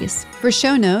Powerful Ladies. For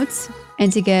show notes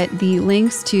and to get the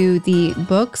links to the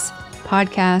books,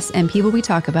 podcasts, and people we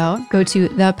talk about, go to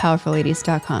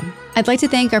thepowerfulladies.com. I'd like to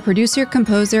thank our producer,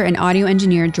 composer, and audio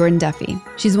engineer, Jordan Duffy.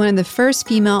 She's one of the first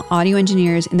female audio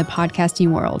engineers in the podcasting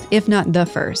world, if not the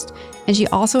first, and she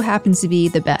also happens to be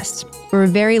the best. We're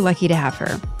very lucky to have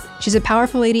her. She's a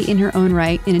powerful lady in her own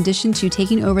right. In addition to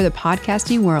taking over the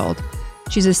podcasting world,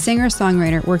 she's a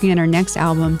singer-songwriter working on her next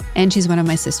album, and she's one of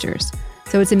my sisters.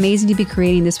 So it's amazing to be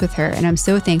creating this with her, and I'm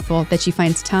so thankful that she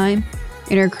finds time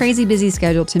in her crazy busy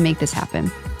schedule to make this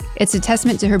happen. It's a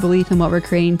testament to her belief in what we're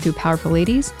creating through Powerful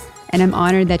Ladies, and I'm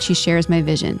honored that she shares my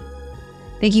vision.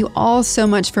 Thank you all so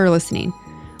much for listening.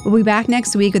 We'll be back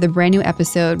next week with a brand new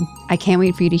episode. I can't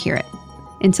wait for you to hear it.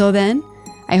 Until then,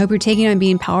 I hope you're taking on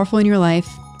being powerful in your life.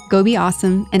 Go be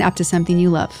awesome and up to something you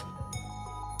love.